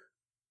 factor.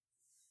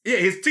 Yeah,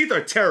 his teeth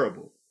are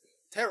terrible.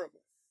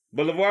 Terrible.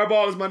 But LeVar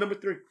Ball is my number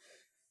 3.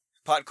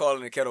 Pot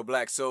calling the kettle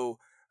black. So,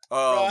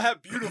 Bro, I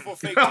have beautiful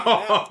fake teeth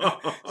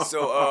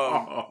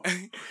now.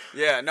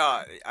 yeah,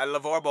 no,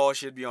 LeVar Ball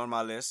should be on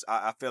my list.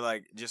 I feel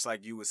like just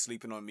like you was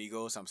sleeping on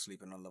Migos, I'm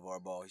sleeping on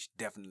LeVar Ball. He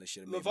definitely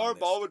should have made my LeVar list.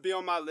 Ball would be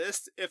on my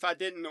list if I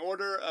didn't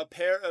order a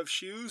pair of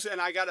shoes and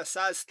I got a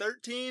size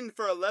 13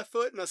 for a left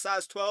foot and a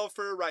size 12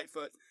 for a right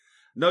foot.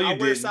 No, you I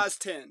wear didn't. size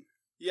 10.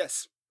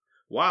 Yes.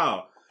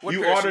 Wow. What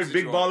You pair of ordered shoes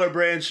Big did you order? Baller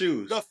brand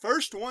shoes. The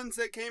first ones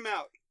that came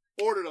out.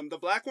 Ordered them. The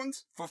black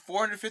ones? For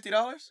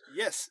 $450?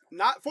 Yes.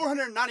 Not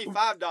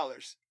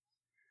 $495.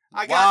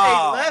 I Wow.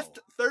 got a left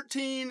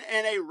 13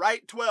 and a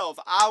right 12.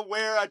 I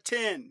wear a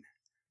 10.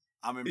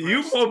 I'm You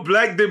impressed. more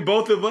black than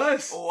both of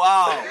us.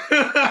 Wow.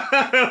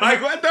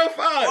 Like, what the fuck?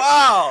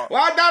 Wow.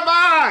 What the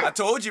fuck? I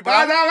told you, bro.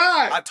 What the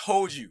fuck? I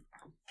told you.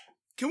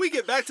 Can we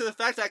get back to the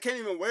fact I can't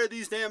even wear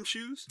these damn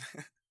shoes?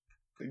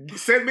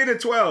 Send me the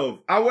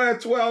 12. I wear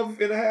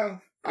 12 and a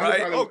half. I Right.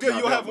 probably- Oh, good. no,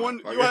 You'll no, have one.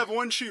 motherfucker. You'll have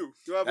one shoe.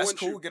 You'll have That's one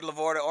cool. shoe. Get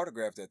LeVar to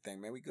autograph that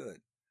thing, man. We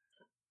good.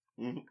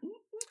 Mhm.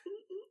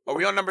 Are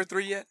we on number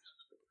 3 yet?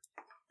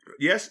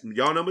 Yes,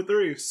 y'all number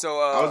 3. So,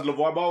 I was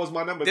LeVar Ball was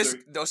my number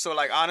 3. So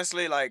like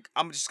honestly, like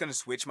I'm just gonna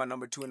switch my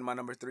number 2 into my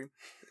number 3,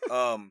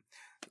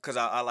 because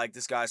I like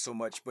this guy so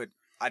much, but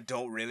I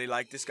don't really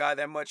like this guy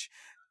that much.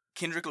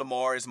 Kendrick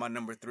Lamar is my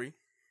number 3,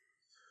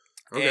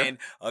 Okay. and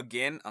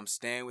again, I'm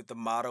staying with the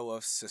motto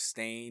of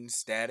sustained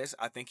status.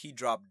 I think he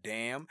dropped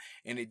 "Damn,"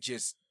 and it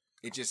just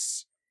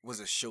was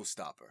a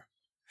showstopper.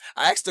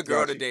 I asked the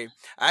girl Gotcha. today.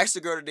 I asked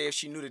the girl today if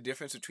she knew the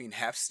difference between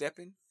half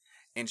stepping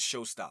and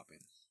show stopping.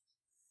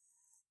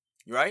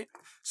 Right?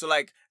 So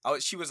like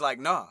she was like,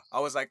 nah. I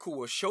was like, cool.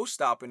 Well, show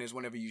stopping is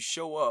whenever you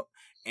show up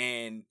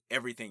and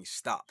everything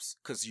stops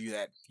because you're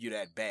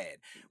that bad.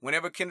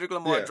 Whenever Kendrick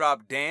Lamar Yeah.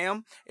 dropped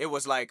 "Damn," it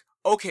was like,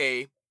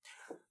 okay,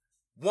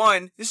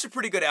 one, this is a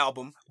pretty good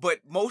album, but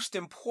most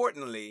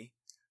importantly,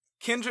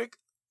 Kendrick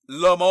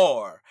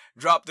Lamar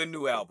dropped a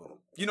new album.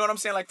 You know what I'm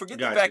saying? Like, forget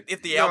Gotcha. the fact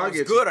if the No, I album's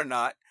get you. good or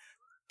not.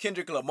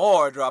 Kendrick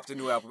Lamar dropped a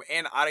new album,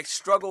 and I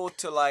struggled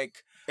to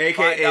like. find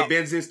AKA out-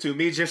 Benz is to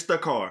me just a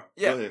car.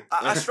 Go Yeah, ahead.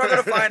 I struggle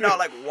to find out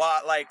like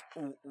why, like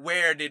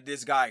where did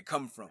this guy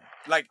come from?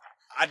 Like,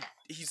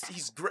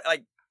 he's great,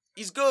 like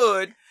he's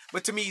good,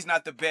 but to me he's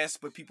not the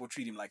best. But people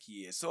treat him like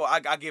he is, so I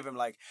give him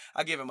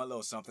a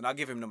little something. I'll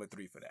give him number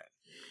 3 for that.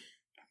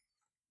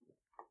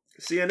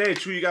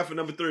 CNH, who you got for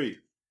number 3?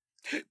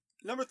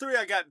 Number 3,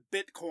 I got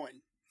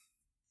Bitcoin.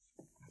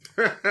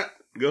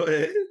 Go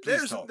ahead.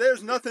 talk.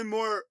 There's nothing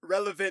more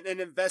relevant in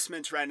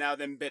investments right now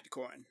than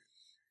Bitcoin.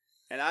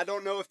 And I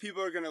don't know if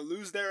people are going to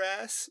lose their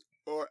ass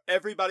or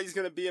everybody's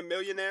going to be a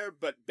millionaire,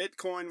 but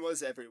Bitcoin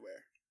was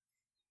everywhere.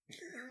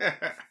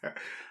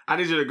 I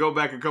need you to go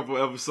back a couple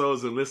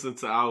episodes and listen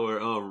to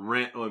our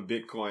rant on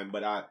Bitcoin,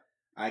 but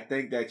I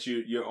think that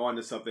you're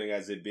onto something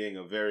as it being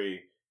a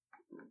very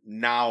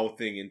now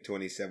thing in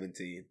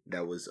 2017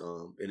 that was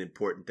an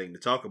important thing to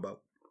talk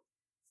about.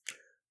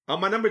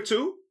 My number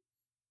 2,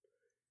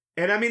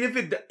 and I mean if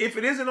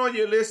it isn't on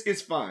your list,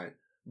 it's fine,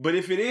 but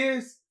if it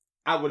is,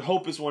 I would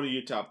hope it's one of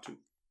your top 2.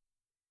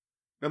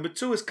 Number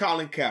 2 is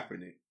Colin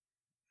Kaepernick.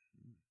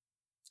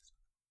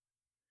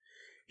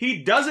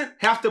 He doesn't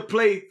have to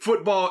play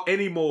football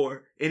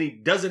anymore, and he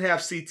doesn't have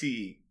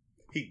CTE.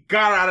 He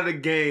got out of the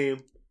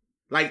game.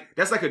 Like,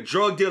 that's like a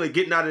drug dealer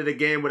getting out of the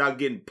game without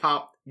getting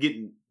popped,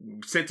 getting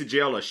sent to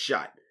jail or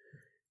shot.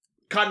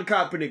 Colin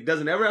Kaepernick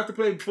doesn't ever have to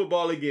play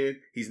football again.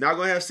 He's not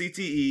going to have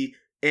CTE,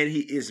 and he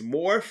is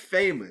more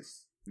famous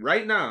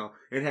right now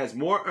and has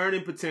more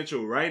earning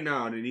potential right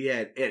now than he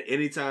had at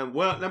any time.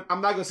 Well,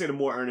 I'm not going to say the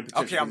more earning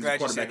potential. Okay, I'm because he's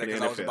glad you said quarterback that in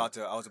because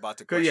the NFL. I was about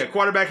to. Because question yeah, that.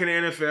 quarterback in the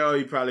NFL,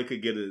 he probably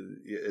could get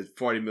a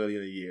 $40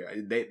 million a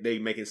year. They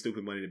making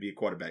stupid money to be a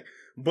quarterback,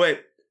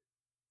 but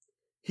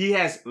he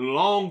has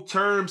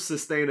long-term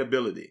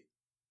sustainability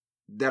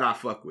that I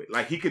fuck with.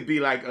 Like he could be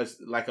like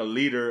a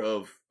leader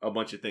of a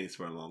bunch of things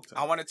for a long time.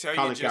 I want to tell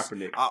Colin you, just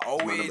Kaepernick, I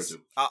my number 2.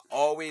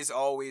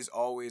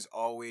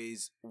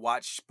 always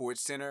watch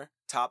SportsCenter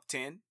top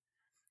 10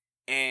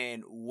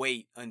 and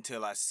wait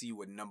until I see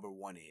what number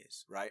 1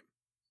 is, right?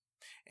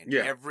 And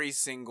Yeah. every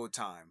single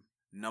time,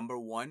 number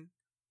 1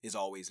 is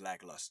always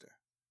lackluster.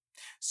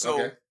 So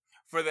Okay.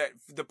 for that,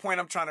 the point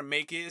I'm trying to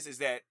make is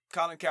that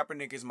Colin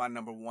Kaepernick is my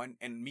number one,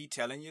 and me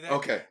telling you that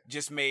Okay.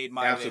 just made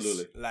my Absolutely.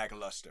 list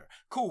lackluster.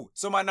 Cool.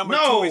 So my number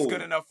No. 2 is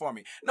good enough for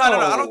me. No.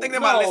 I don't think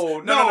that my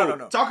list.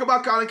 No. Talk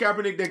about Colin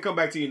Kaepernick, then come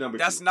back to your number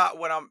That's 2. not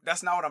what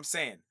I'm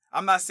saying.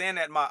 I'm not saying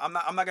that I'm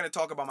not going to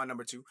talk about my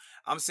number 2.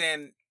 I'm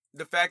saying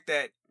the fact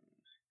that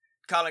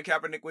Colin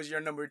Kaepernick was your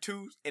number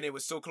 2 and it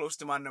was so close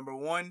to my number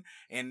 1,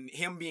 and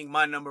him being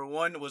my number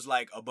 1 was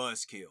like a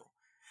buzzkill.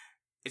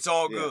 It's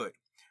all Yeah. good.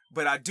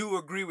 But I do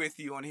agree with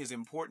you on his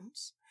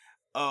importance.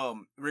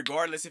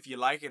 Regardless if you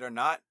like it or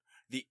not,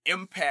 the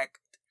impact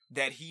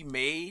that he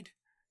made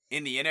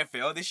in the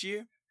NFL this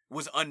year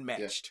was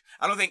unmatched.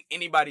 I don't think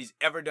anybody's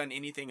ever done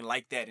anything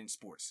like that in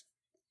sports.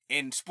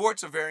 And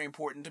sports are very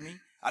important to me.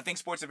 I think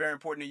sports are very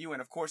important to you.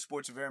 And of course,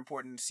 sports are very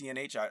important to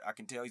CNH. I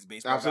can tell he's a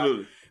baseball guy.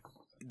 Absolutely.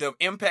 The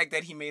impact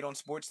that he made on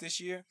sports this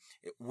year,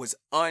 it was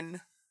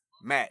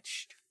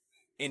unmatched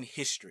in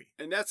history.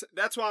 And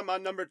that's why my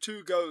number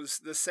 2 goes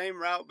the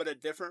same route but a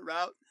different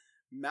route.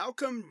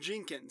 Malcolm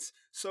Jenkins.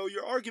 So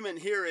your argument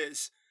here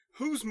is,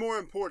 who's more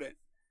important?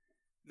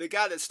 The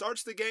guy that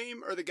starts the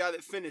game or the guy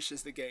that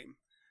finishes the game?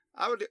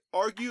 I would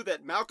argue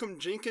that Malcolm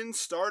Jenkins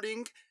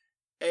starting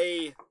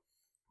a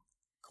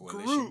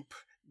group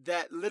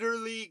that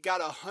literally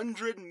got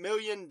 $100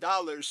 million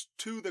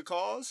to the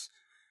cause.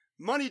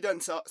 Money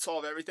doesn't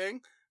solve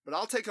everything, but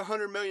I'll take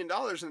 $100 million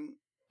and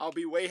I'll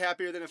be way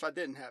happier than if I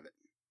didn't have it.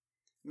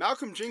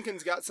 Malcolm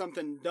Jenkins got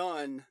something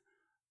done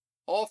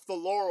off the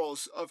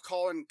laurels of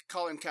Colin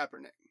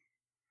Kaepernick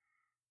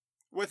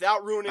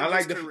without ruining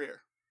his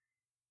career.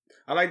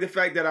 I like the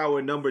fact that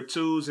our number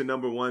 2s and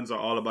number 1s are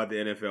all about the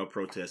NFL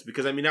protest,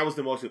 because I mean that was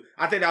the most.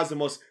 I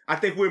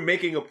think we're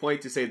making a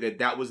point to say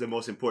that was the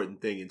most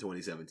important thing in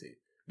 2017.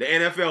 The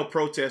NFL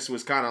protest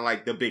was kind of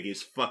like the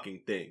biggest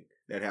fucking thing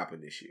that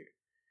happened this year.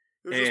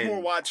 It was just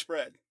more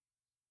widespread.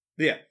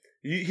 Yeah,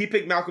 he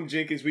picked Malcolm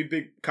Jenkins. We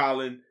picked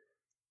Colin.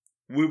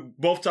 We're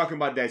both talking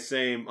about that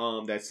same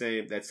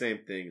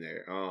thing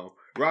there.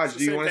 Raj,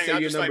 do you want to say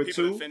your number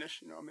 2?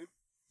 Finish, you know what I mean?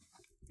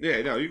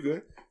 Yeah, no, you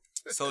good.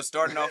 So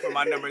starting off with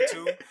my number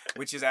 2,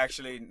 which is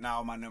actually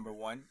now my number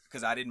 1,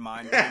 because I didn't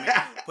mind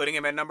putting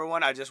him at number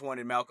 1. I just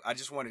wanted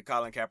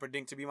Colin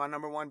Kaepernick to be my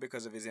number 1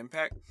 because of his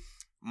impact.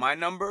 My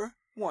number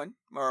 1,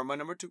 or my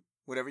number 2,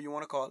 whatever you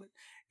want to call it,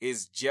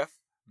 is Jeff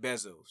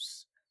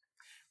Bezos.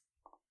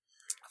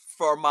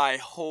 For my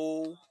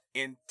whole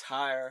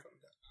entire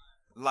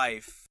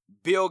life,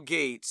 Bill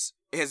Gates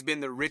has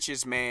been the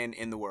richest man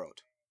in the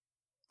world.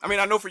 I mean,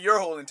 I know for your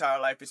whole entire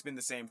life, it's been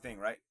the same thing,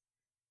 right?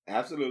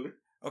 Absolutely.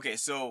 Okay,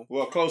 so...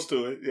 Well, close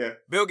to it, yeah.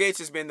 Bill Gates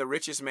has been the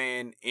richest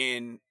man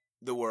in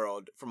the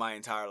world for my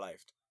entire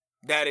life.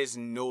 That is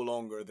no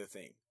longer the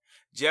thing.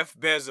 Jeff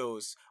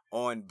Bezos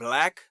on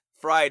Black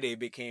Friday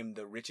became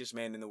the richest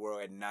man in the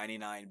world at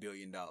 $99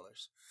 billion.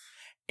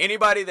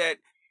 Anybody that...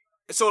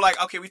 So,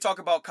 like, okay, we talk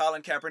about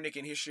Colin Kaepernick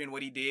in history and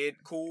what he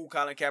did. Cool,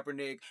 Colin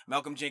Kaepernick,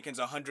 Malcolm Jenkins,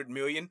 $100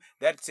 million.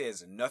 That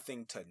says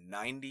nothing to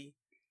 $99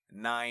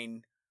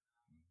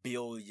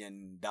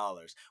 billion.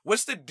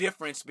 What's the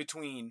difference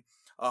between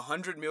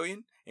 $100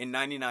 million and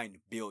 $99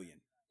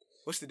 billion?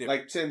 What's the difference?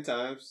 Like 10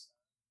 times.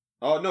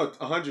 Oh, no,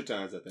 100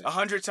 times, I think.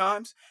 100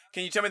 times?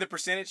 Can you tell me the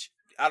percentage?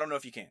 I don't know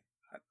if you can.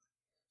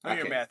 I know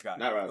you're a can't. math guy.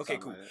 Not right. Okay,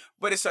 cool.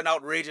 But it's an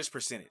outrageous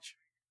percentage.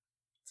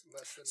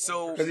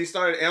 So because he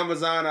started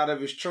Amazon out of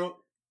his trunk.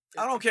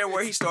 I don't care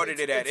where he started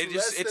it at.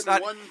 It's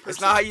not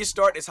 1%. how you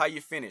start, it's how you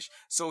finish.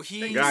 So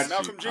he's Got you.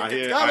 Malcolm Jenkins. I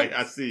hear, Got him.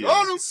 I see you.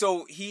 Got him.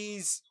 so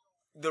he's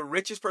the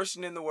richest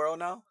person in the world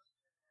now.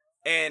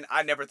 And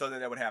I never thought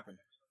that would happen.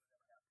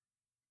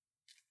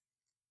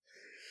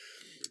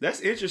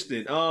 That's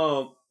interesting.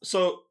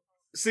 So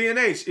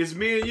CNH, it's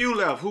me and you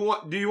left.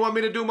 Do you want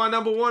me to do my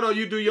number 1 or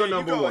you do your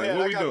number 1? Ahead.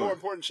 What I we got doing? more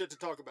important shit to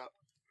talk about.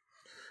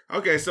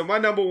 Okay, so my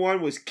number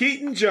 1 was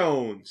Keaton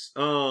Jones.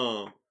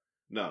 No.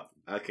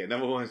 Okay,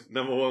 number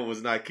one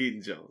was not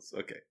Keaton Jones.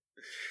 Okay.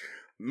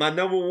 My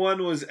number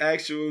 1 was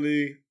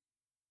actually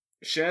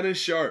Shannon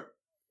Sharp.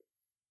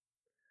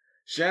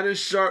 Shannon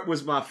Sharp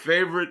was my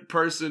favorite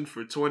person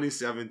for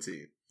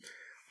 2017.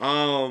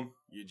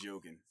 You're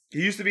joking.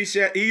 He used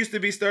to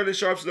be Sterling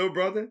Sharp's little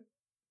brother.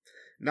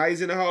 Now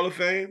he's in the Hall of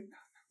Fame.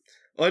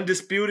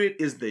 Undisputed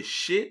is the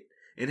shit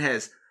and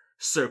has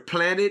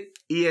supplanted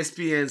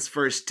ESPN's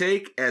First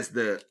Take as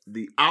the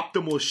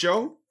optimal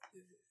show.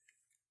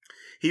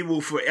 He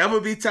will forever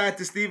be tied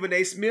to Stephen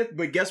A. Smith,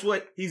 but guess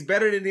what? He's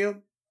better than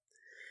him.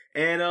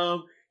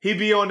 And he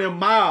be on them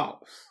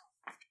miles.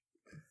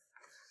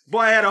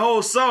 Boy had a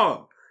whole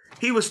song.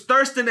 He was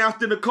thirsting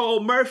after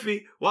Nicole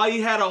Murphy while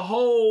he had a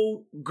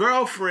whole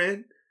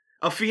girlfriend,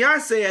 a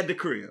fiance at the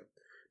crib.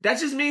 That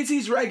just means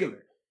he's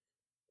regular.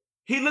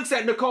 He looks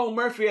at Nicole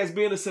Murphy as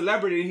being a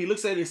celebrity, and he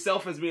looks at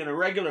himself as being a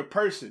regular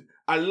person.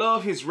 I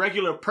love his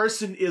regular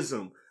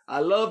personism. I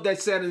love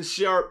that Shannon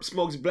Sharp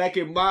smokes Black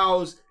 &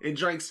 Miles and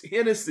drinks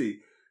Hennessy.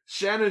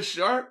 Shannon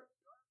Sharp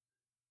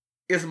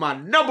is my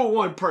number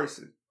 1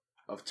 person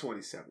of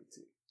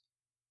 2017.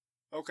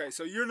 Okay,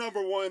 so your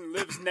number 1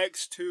 lives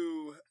next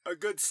to a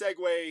good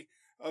segue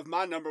of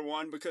my number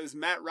one because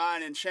Matt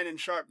Ryan and Shannon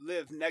Sharp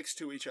live next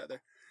to each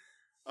other.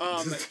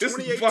 This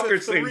 28 fucker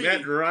to say 3.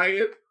 Matt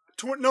Ryan.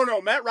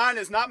 No, Matt Ryan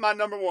is not my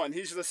number one.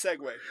 He's the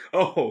segue.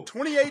 Oh.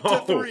 28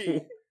 to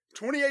 3.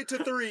 28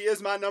 to 3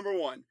 is my number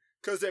one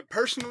because it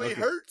personally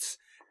hurts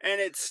and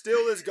it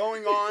still is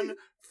going on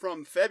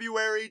from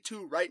February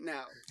to right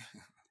now.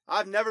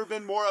 I've never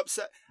been more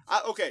upset.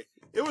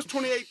 It was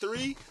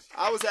 28-3.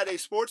 I was at a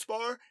sports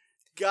bar,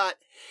 got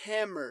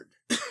hammered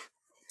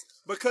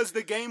because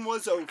the game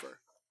was over.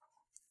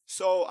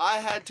 So I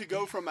had to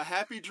go from a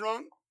happy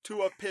drunk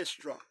to a pissed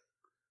drunk.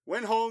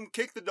 Went home,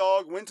 kicked the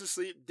dog, went to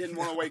sleep, didn't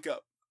want to wake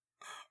up.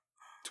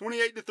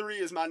 28 to 3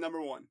 is my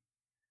number one.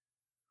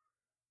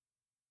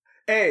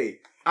 Hey,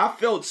 I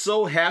felt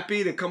so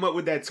happy to come up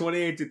with that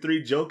 28 to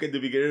 3 joke at the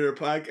beginning of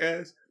the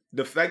podcast.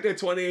 The fact that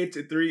 28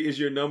 to 3 is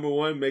your number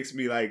one makes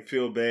me like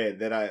feel bad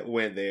that I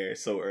went there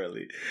so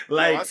early.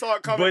 Like, I saw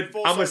it coming but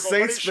full I'm a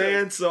circle, Saints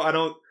fan, so I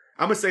don't.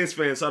 I'm a Saints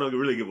fan, so I don't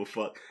really give a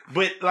fuck.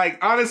 But like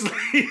honestly,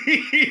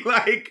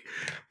 like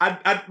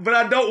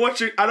I don't want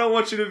you. I don't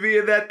want you to be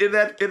in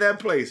that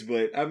place.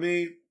 But I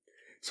mean,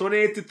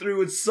 28 to 3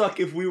 would suck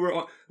if we were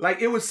on.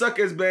 Like it would suck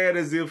as bad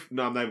as if.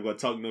 No, I'm not even gonna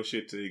talk no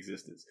shit to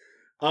existence.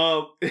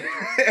 No,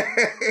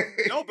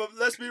 but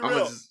let's be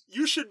real.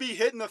 You should be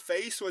hit in the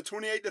face with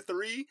 28 to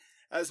 3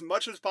 as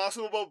much as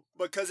possible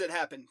because it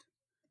happened.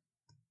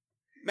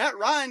 Matt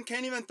Ryan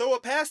can't even throw a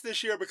pass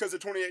this year because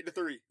of 28 to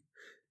 3.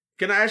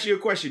 Can I ask you a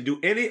question? Do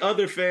any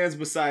other fans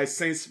besides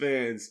Saints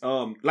fans,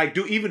 like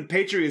do even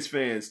Patriots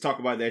fans talk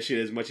about that shit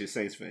as much as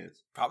Saints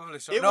fans? Probably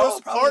so. It was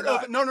part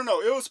of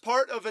It was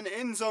part of an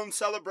end zone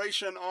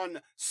celebration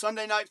on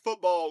Sunday Night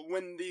Football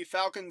when the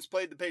Falcons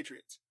played the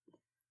Patriots.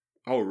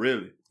 Oh,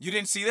 really? You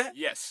didn't see that?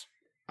 Yes.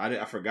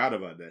 I forgot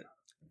about that.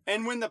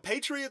 And when the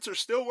Patriots are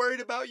still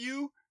worried about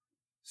you,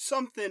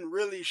 something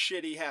really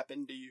shitty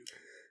happened to you.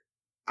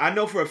 I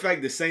know for a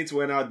fact the Saints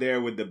went out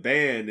there with the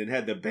band and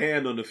had the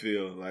band on the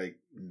field, like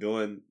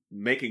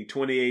making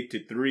 28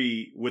 to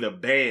 3 with a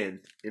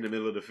band in the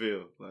middle of the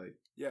field. Like,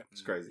 yeah,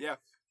 it's crazy. Yeah.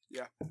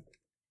 Yep.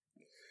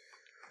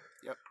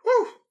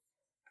 Woo.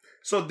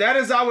 So that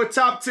is our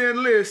top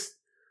 10 list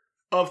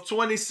of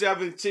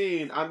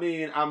 2017. I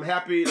mean, I'm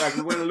happy. Like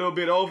we went a little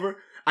bit over.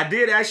 I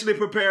did actually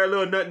prepare a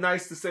little nothing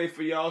nice to say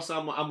for y'all, so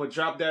I'm gonna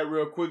drop that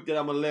real quick. Then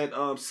I'm gonna let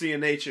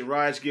CNH and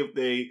Raj give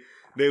they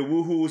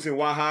woohoos and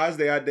wahas.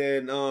 They out there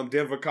in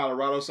Denver,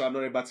 Colorado, so I know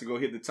they're about to go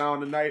hit the town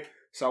tonight.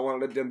 So I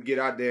want to let them get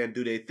out there and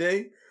do their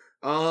thing.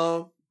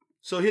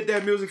 So hit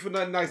that music for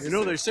nothing nice. You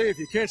know they say if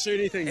you can't say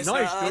anything nice,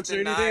 don't say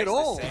anything at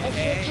all. If you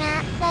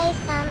can't say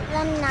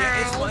something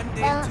nice,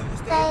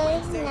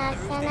 don't say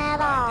nothing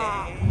at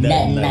all.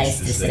 Nothing nice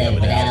to say,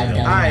 but I don't.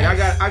 All right,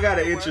 I got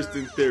an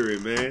interesting theory,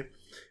 man.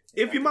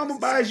 If your mama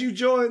buys you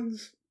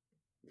Jordans,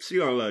 she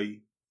gonna love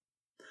you.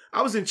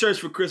 I was in church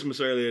for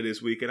Christmas earlier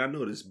this week, and I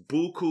noticed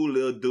buku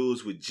little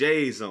dudes with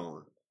J's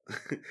on.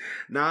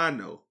 Now I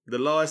know the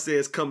Lord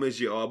says, "Come as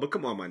you are," but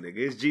come on, my nigga,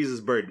 it's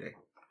Jesus' birthday.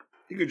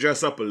 You could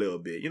dress up a little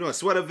bit, you know, a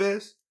sweater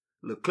vest,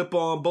 a little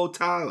clip-on bow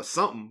tie, or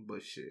something.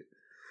 But shit,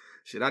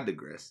 I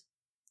digress.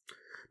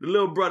 The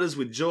little brothers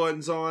with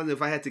Jordans on,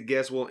 if I had to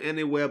guess, well,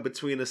 anywhere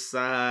between a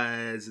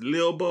size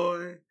little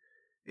boy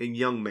and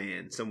young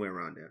man, somewhere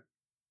around there.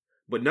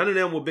 But none of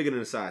them were bigger than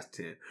a size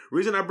 10.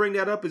 Reason I bring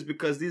that up is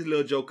because these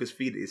little jokers'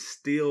 feet is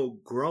still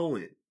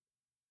growing.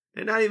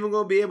 They're not even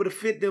going to be able to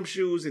fit them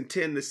shoes in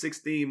 10 to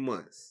 16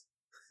 months.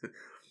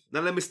 Now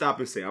let me stop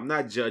and say, I'm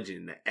not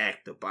judging the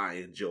act of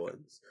buying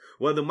Jordans.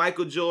 Whether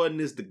Michael Jordan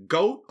is the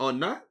GOAT or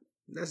not,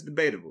 that's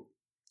debatable.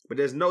 But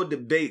there's no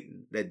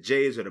debating that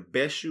J's are the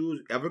best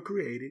shoes ever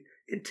created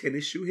in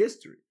tennis shoe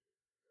history.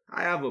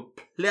 I have a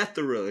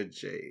plethora of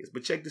J's,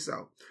 but check this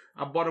out.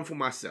 I bought them for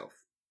myself.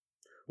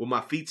 When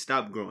my feet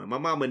stopped growing. My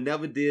mama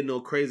never did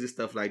no crazy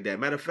stuff like that.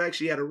 Matter of fact,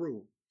 she had a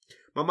rule.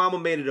 My mama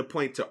made it a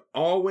point to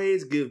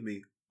always give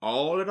me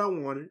all that I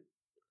wanted,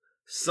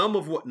 some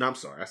of what, no, I'm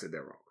sorry, I said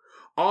that wrong.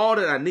 All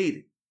that I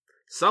needed,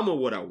 some of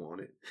what I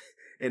wanted,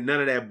 and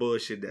none of that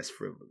bullshit that's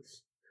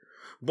frivolous.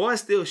 Boys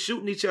still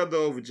shooting each other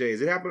over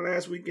J's. It happened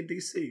last week in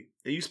D.C.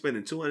 And you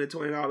spending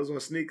 $220 on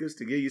sneakers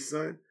to give your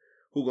son,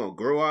 who gonna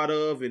grow out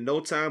of in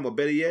no time, or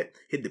better yet,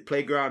 hit the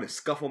playground and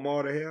scuff them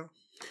all to hell.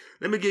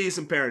 Let me give you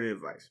some parenting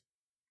advice.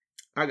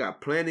 I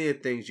got plenty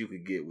of things you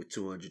could get with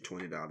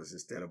 $220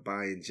 instead of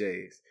buying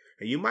J's.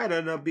 And you might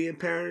end up being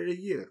parent of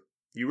the year.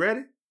 You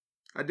ready?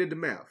 I did the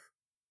math.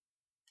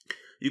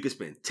 You could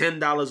spend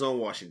 $10 on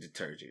washing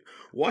detergent.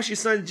 Wash your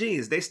son's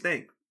jeans. They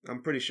stink.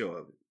 I'm pretty sure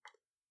of it.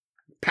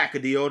 Pack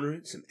of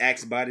deodorant, some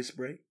Axe body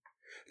spray.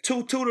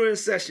 2 tutoring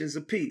sessions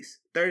a piece.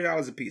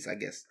 $30 a piece, I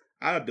guess.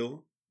 I'll do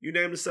them. You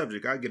name the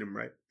subject, I'll get them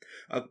right.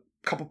 A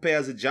couple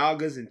pairs of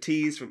joggers and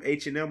tees from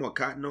H&M or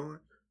Cotton On.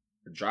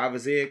 A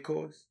driver's ed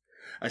course.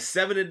 A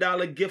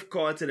 $70 gift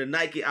card to the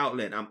Nike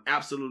outlet. I'm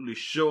absolutely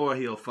sure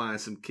he'll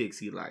find some kicks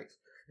he likes.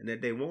 And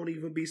that they won't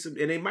even be some,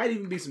 and they might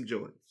even be some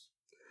Jordans.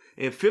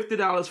 And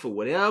 $50 for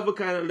whatever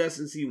kind of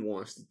lessons he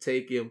wants to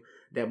take him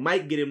that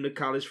might get him to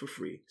college for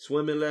free.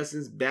 Swimming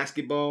lessons,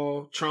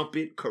 basketball,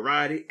 trumpet,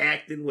 karate,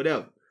 acting,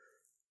 whatever.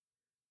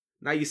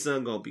 Now your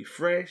son gonna be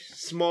fresh,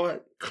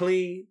 smart,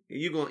 clean, and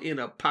you're gonna end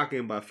up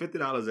pocketing about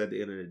 $50 at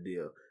the end of the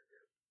deal.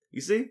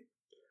 You see?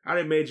 I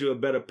done made you a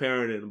better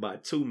parent in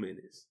about 2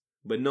 minutes.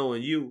 But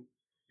knowing you,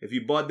 if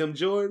you bought them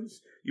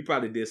Jordans, you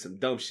probably did some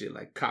dumb shit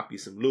like copy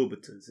some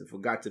Louboutins and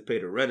forgot to pay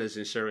the renter's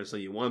insurance on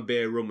your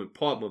 1-bedroom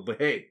apartment. But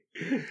hey,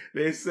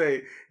 they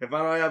say, if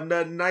I don't have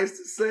nothing nice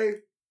to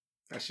say,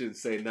 I shouldn't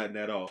say nothing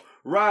at all.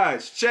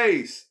 Raj,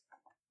 Chase,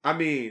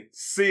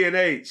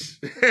 CNH.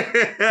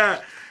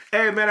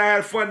 Hey, man, I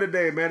had fun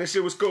today, man. This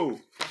shit was cool.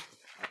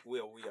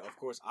 Well, of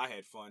course, I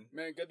had fun.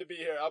 Man, good to be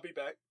here. I'll be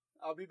back.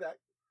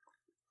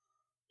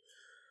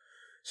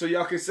 So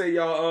y'all can say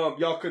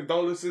y'all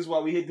condolences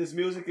while we hit this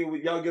music and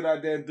y'all get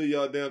out there and do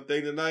y'all damn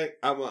thing tonight.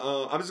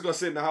 I'm just gonna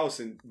sit in the house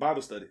and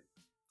Bible study.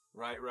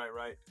 Right.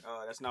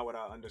 That's not what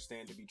I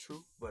understand to be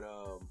true, but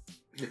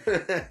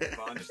if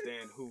I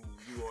understand who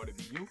you are to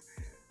be you,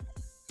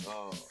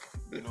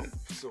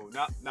 So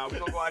now we're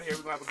gonna go out here.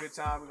 We're gonna have a good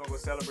time. We're gonna go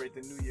celebrate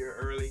the new year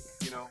early.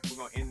 We're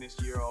gonna end this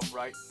year off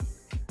right.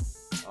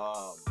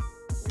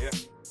 Yeah.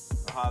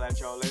 I'll holler at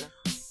y'all later.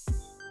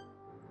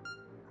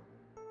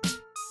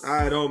 All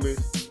right,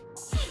 homies.